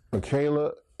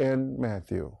 Michaela and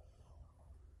Matthew.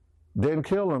 Didn't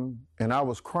kill them, and I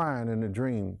was crying in the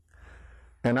dream.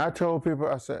 And I told people,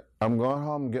 I said, I'm going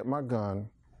home and get my gun,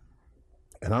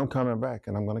 and I'm coming back,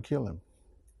 and I'm going to kill him.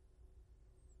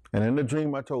 And in the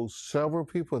dream, I told several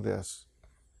people this.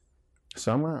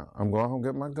 So I'm going home and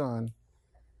get my gun,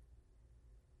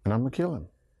 and and I'm going to kill him.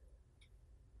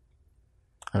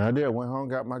 And I did. Went home,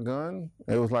 got my gun.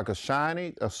 It was like a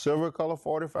silver color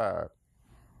 45.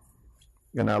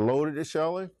 And I loaded it,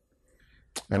 Shelley.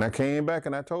 And I came back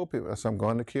and I told people, I said, I'm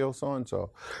going to kill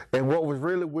so-and-so. And what was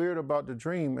really weird about the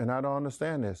dream, and I don't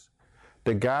understand this,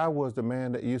 the guy was the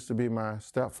man that used to be my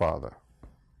stepfather.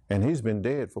 And he's been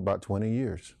dead for about 20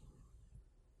 years.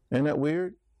 Isn't that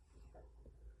weird?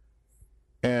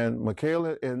 And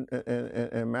Michaela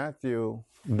and Matthew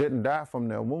didn't die from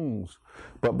their wounds,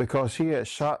 but because he had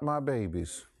shot my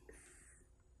babies,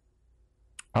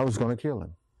 I was going to kill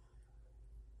him.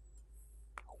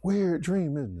 Weird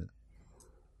dream, isn't it?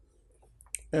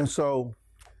 And so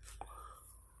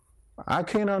I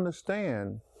can't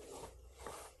understand,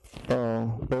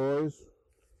 boys,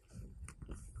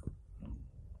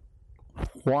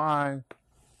 why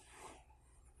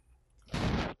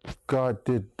God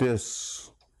did this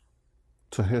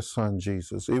to his son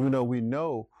Jesus, even though we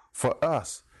know for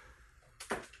us.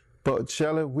 But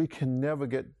Shelley, we can never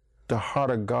get the heart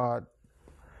of God,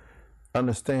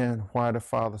 understand why the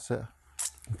Father said,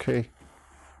 okay,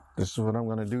 this is what I'm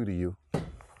going to do to you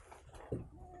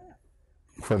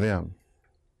for them.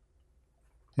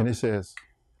 And he says,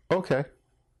 okay.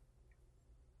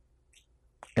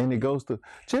 And he goes to,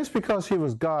 just because he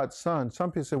was God's son, some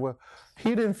people say, well,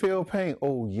 he didn't feel pain.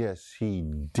 Oh, yes, he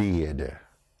did.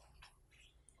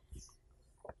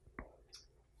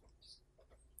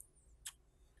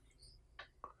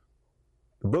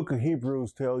 The book of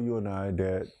Hebrews tells you and I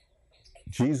that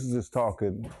Jesus is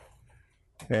talking,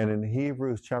 and in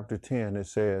Hebrews chapter 10, it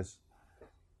says,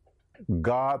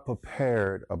 God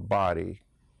prepared a body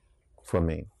for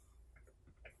me.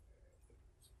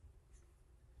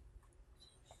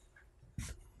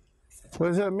 What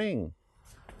does that mean?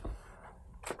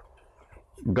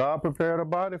 God prepared a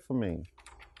body for me.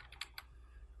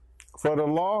 For the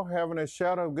law having a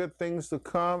shadow of good things to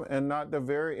come and not the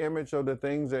very image of the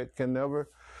things that can never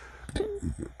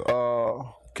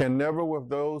with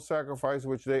those sacrifices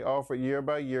which they offer year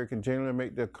by year continually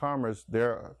make their commerce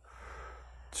their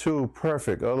too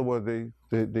perfect. In other words,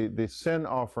 the sin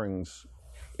offerings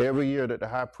every year that the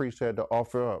high priest had to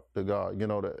offer up to God,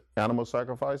 the animal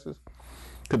sacrifices,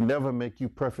 could never make you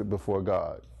perfect before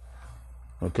God.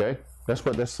 Okay? That's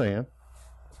what they're saying.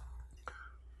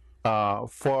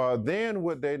 For then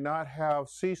would they not have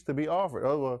ceased to be offered. In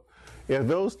other words, if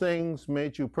those things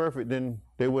made you perfect, then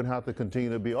they wouldn't have to continue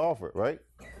to be offered, right?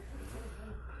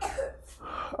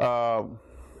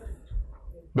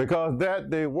 Because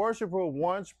that the worshiper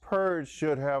once purged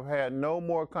should have had no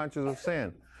more conscience of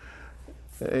sin.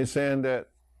 It's saying that,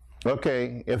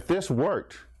 okay, if this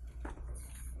worked,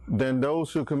 then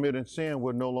those who committed sin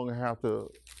would no longer have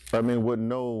to, would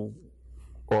know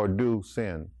or do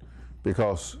sin,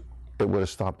 because it would have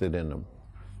stopped it in them.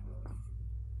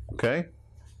 Okay?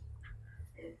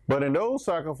 But in those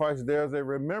sacrifices, there's a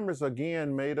remembrance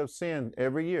again made of sin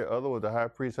every year. Otherwise, the high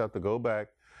priest have to go back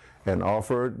and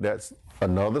offer that's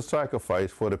another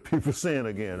sacrifice for the people's sin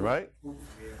again, right?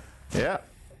 Yeah.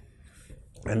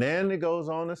 And then it goes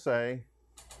on to say,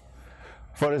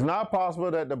 for it is not possible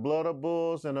that the blood of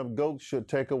bulls and of goats should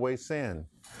take away sin.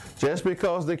 Just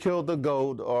because they killed the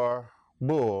goat or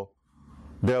bull,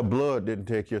 their blood didn't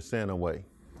take your sin away.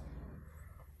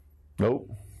 Nope.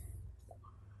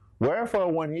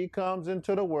 Wherefore, when he comes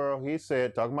into the world, he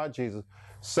said, talking about Jesus,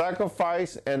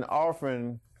 sacrifice and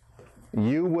offering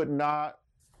thou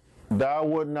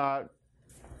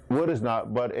wouldest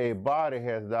not, but a body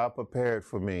hast thou prepared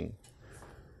for me.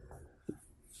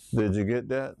 Did you get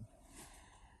that?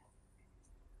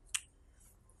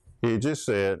 He just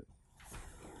said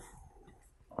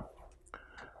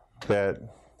that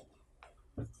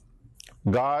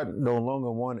God no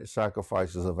longer wanted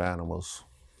sacrifices of animals.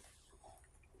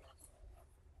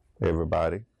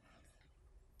 Everybody.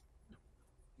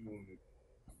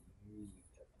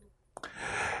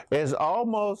 It's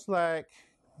almost like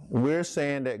we're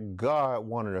saying that God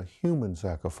wanted a human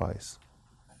sacrifice.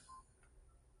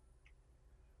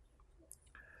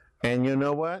 And you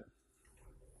know what?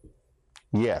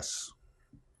 Yes.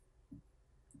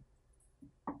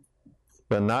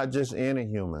 But not just any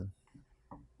human.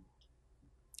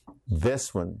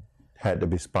 This one had to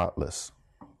be spotless.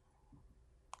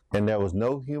 And there was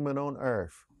no human on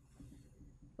earth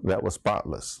that was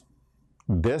spotless.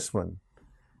 This one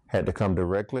had to come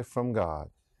directly from God.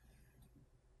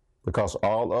 Because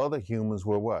all other humans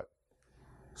were what?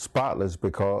 Spotless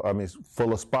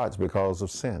full of spots because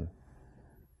of sin.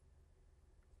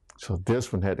 So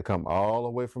this one had to come all the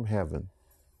way from heaven.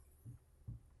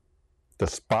 The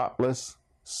spotless,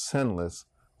 sinless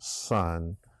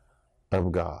Son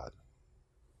of God.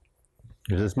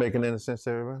 Is this making any sense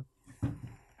to everyone?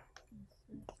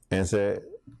 And said,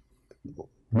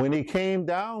 when he came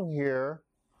down here,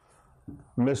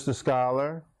 Mr.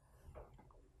 Scholar,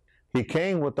 he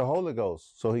came with the Holy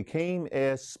Ghost. So he came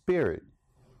as spirit.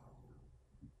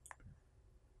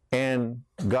 And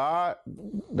God,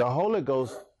 the Holy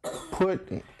Ghost, put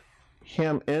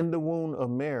him in the womb of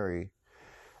Mary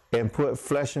and put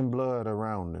flesh and blood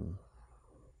around him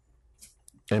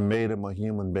and made him a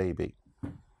human baby.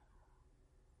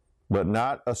 But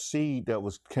not a seed that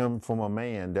was come from a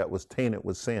man that was tainted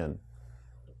with sin,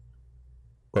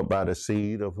 but by the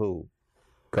seed of who?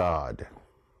 God.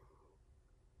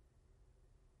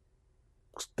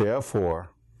 Therefore,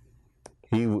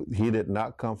 he did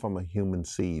not come from a human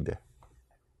seed.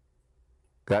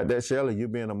 Got that, Shelley? You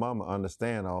being a mama,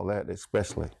 understand all that,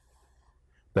 especially.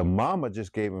 The mama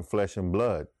just gave him flesh and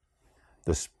blood.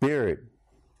 The spirit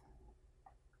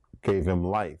gave him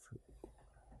life.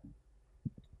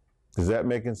 Is that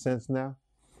making sense now?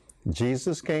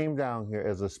 Jesus came down here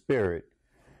as a spirit,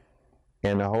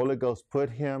 and the Holy Ghost put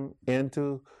him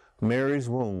into Mary's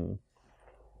womb,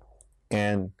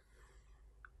 and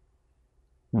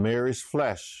Mary's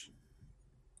flesh,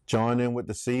 joined in with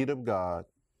the seed of God,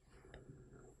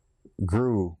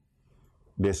 grew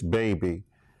this baby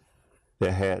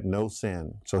that had no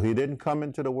sin. So he didn't come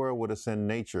into the world with a sin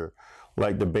nature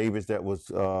like the babies that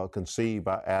was conceived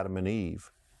by Adam and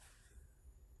Eve.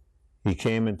 He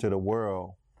came into the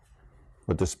world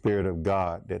with the Spirit of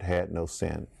God that had no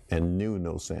sin and knew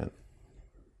no sin.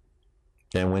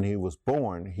 And when he was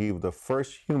born, he was the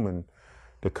first human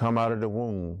to come out of the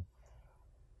womb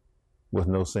with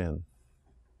no sin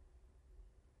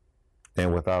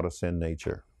and without a sin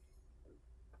nature.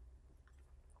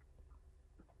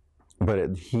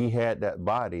 But he had that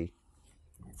body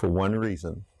for one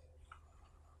reason.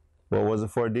 What was it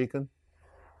for, Deacon?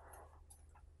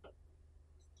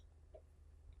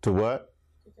 To what?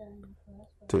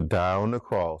 To die on the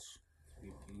cross.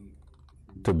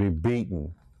 To be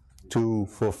beaten. To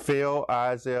fulfill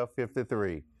Isaiah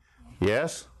 53.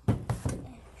 Yes?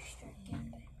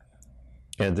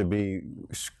 And to be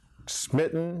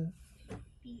smitten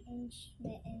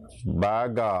by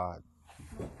God.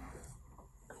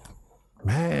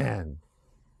 Man,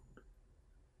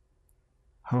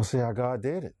 I don't see how God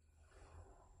did it.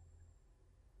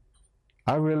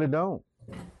 I really don't.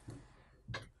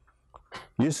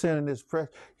 You're sending this press,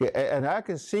 and I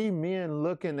can see men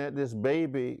looking at this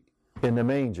baby in the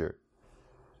manger,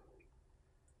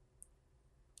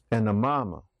 and the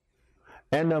mama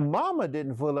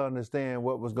didn't fully understand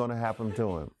what was going to happen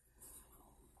to him.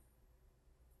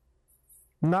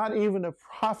 Not even the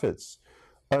prophets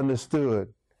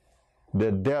understood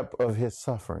the depth of his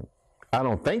suffering. I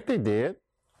don't think they did.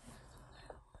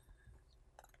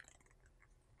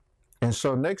 And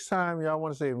so next time y'all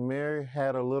want to say Mary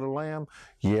had a little lamb,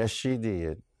 yes, she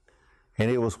did. And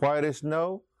it was white as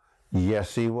snow,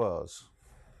 yes, he was.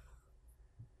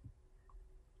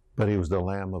 But he was the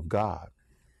Lamb of God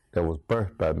that was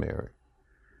birthed by Mary.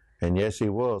 And yes, he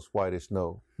was white as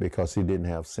snow because he didn't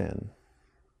have sin.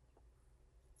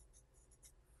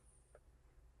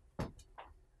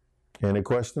 Any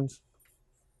questions?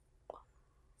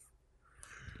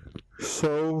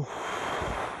 So,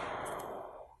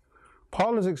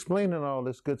 Paul is explaining all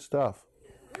this good stuff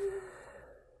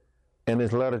in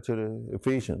his letter to the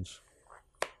Ephesians.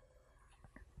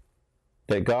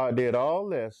 That God did all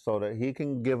this so that he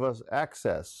can give us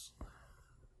access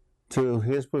to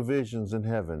his provisions in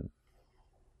heaven,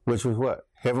 which was what?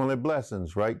 Heavenly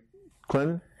blessings, right,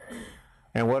 Clinton?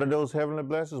 And what are those heavenly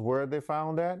blessings? Where are they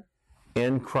found at?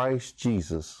 In Christ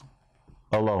Jesus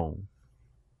alone.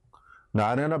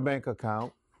 Not in a bank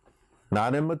account,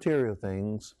 not in material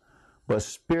things, but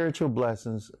spiritual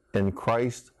blessings in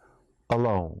Christ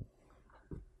alone.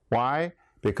 Why?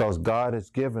 Because God has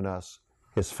given us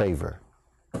his favor.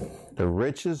 The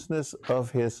richness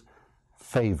of his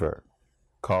favor,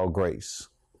 called grace.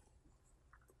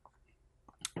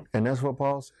 And that's what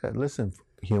Paul said. Listen,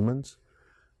 humans,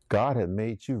 God had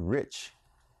made you rich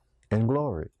in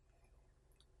glory.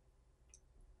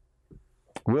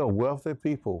 We're wealthy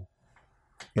people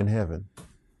in heaven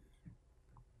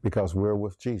because we're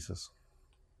with Jesus.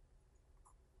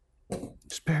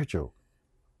 Spiritual.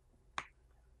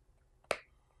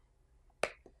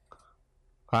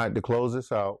 All right, to close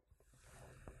this out,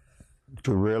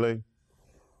 to really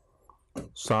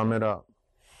sum it up.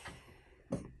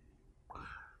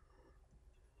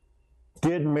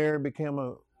 Did Mary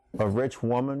become a rich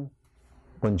woman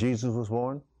when Jesus was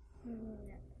born?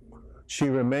 She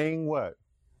remained what?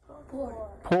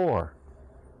 Poor.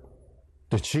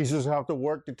 Did Jesus have to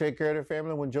work to take care of the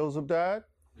family when Joseph died?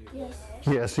 Yes.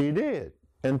 Yes, he did.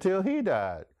 Until he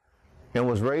died and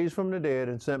was raised from the dead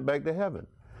and sent back to heaven.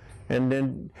 And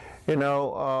then,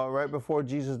 right before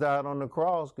Jesus died on the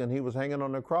cross and he was hanging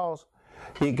on the cross,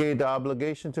 he gave the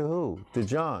obligation to who? To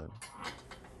John.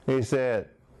 He said,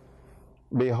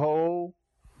 behold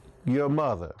your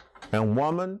mother, and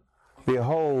woman,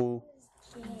 behold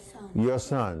your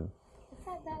son. I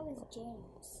thought that was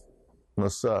James.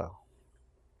 Messiah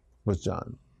was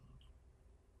John.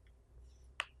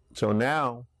 So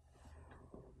now,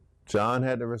 John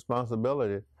had the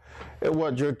responsibility. And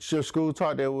what your school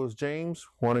taught there was James,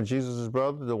 one of Jesus'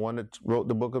 brothers, the one that wrote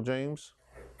the book of James?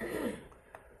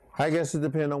 I guess it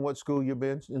depends on what school you've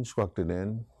been instructed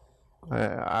in.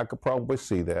 I could probably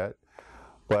see that.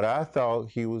 But I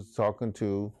thought he was talking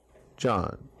to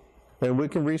John. And we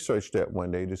can research that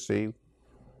one day to see,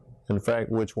 in fact,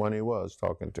 which one he was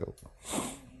talking to.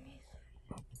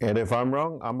 And if I'm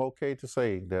wrong, I'm okay to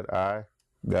say that I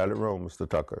got it wrong, Mr.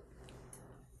 Tucker.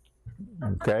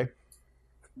 Okay?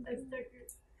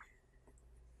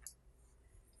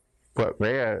 But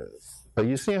man, are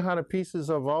you seeing how the pieces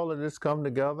of all of this come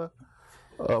together?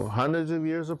 Of hundreds of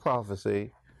years of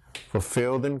prophecy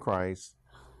fulfilled in Christ,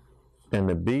 and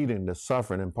the beating, the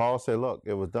suffering. And Paul said, look,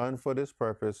 it was done for this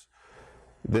purpose.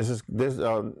 This is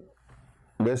the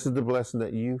blessing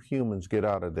that you humans get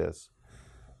out of this.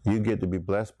 You get to be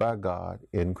blessed by God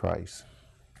in Christ.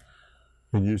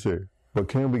 And you say, but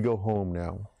can we go home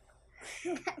now?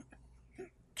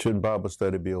 Shouldn't Bible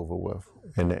study be over with?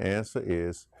 And the answer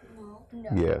is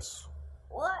yes.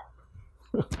 What?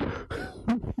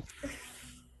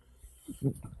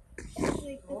 That's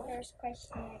like the first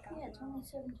question I got. Yeah,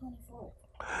 27-24.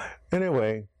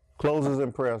 Anyway, closes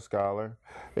in prayer, Scholar.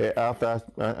 After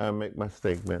I make my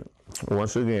statement,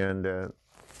 once again, that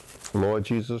Lord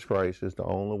Jesus Christ is the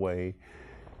only way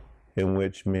in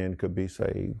which men could be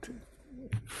saved.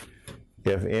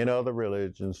 If any other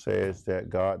religion says that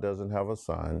God doesn't have a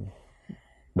son,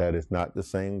 that is not the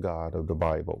same God of the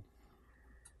Bible.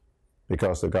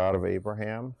 Because the God of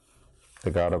Abraham, the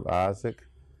God of Isaac,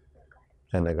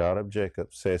 and the God of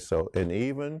Jacob says so. And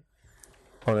even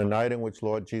on the night in which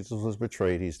Lord Jesus was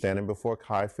betrayed, he's standing before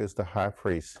Caiaphas, the high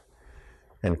priest.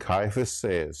 And Caiaphas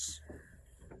says,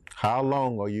 how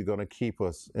long are you going to keep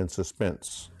us in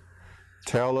suspense?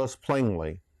 Tell us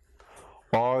plainly,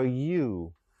 are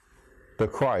you the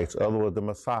Christ, otherwise the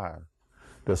Messiah,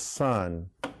 the Son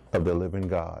of the living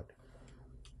God?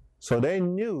 So they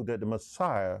knew that the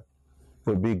Messiah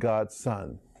would be God's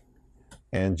Son.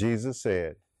 And Jesus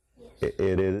said,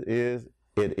 it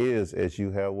is as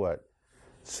you have what?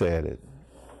 Said it.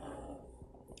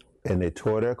 And they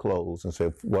tore their clothes and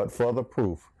said, what further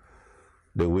proof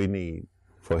do we need?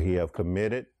 For he have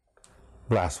committed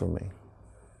blasphemy.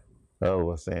 Oh,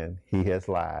 we're saying he has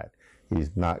lied.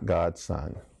 He's not God's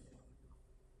son.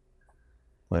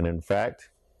 When in fact,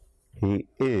 he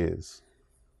is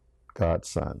God's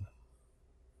son.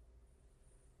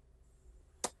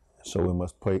 So we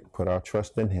must put our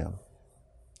trust in him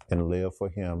and live for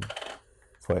him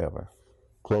forever.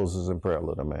 Closes in prayer,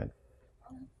 little man.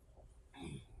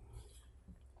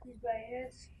 Please bow your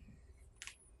heads.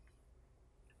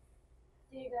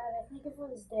 Dear God, I thank you for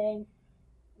this day.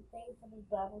 I thank you for this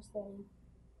Bible study.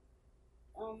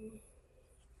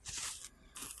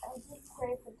 I just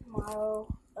pray for tomorrow.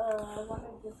 I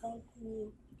wanted to thank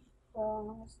you for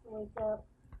allowing us to wake up.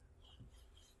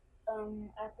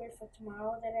 I pray for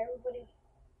tomorrow that everybody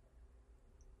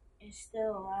is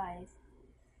still alive.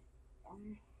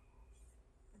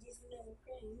 Jesus' name we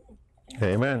pray,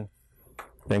 amen. Amen.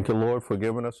 Thank you, Lord, for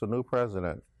giving us a new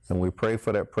president. And we pray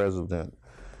for that president,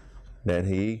 that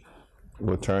he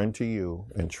will turn to you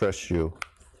and trust you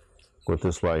with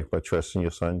his life by trusting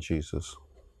your son, Jesus.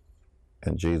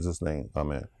 In Jesus' name,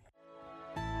 amen.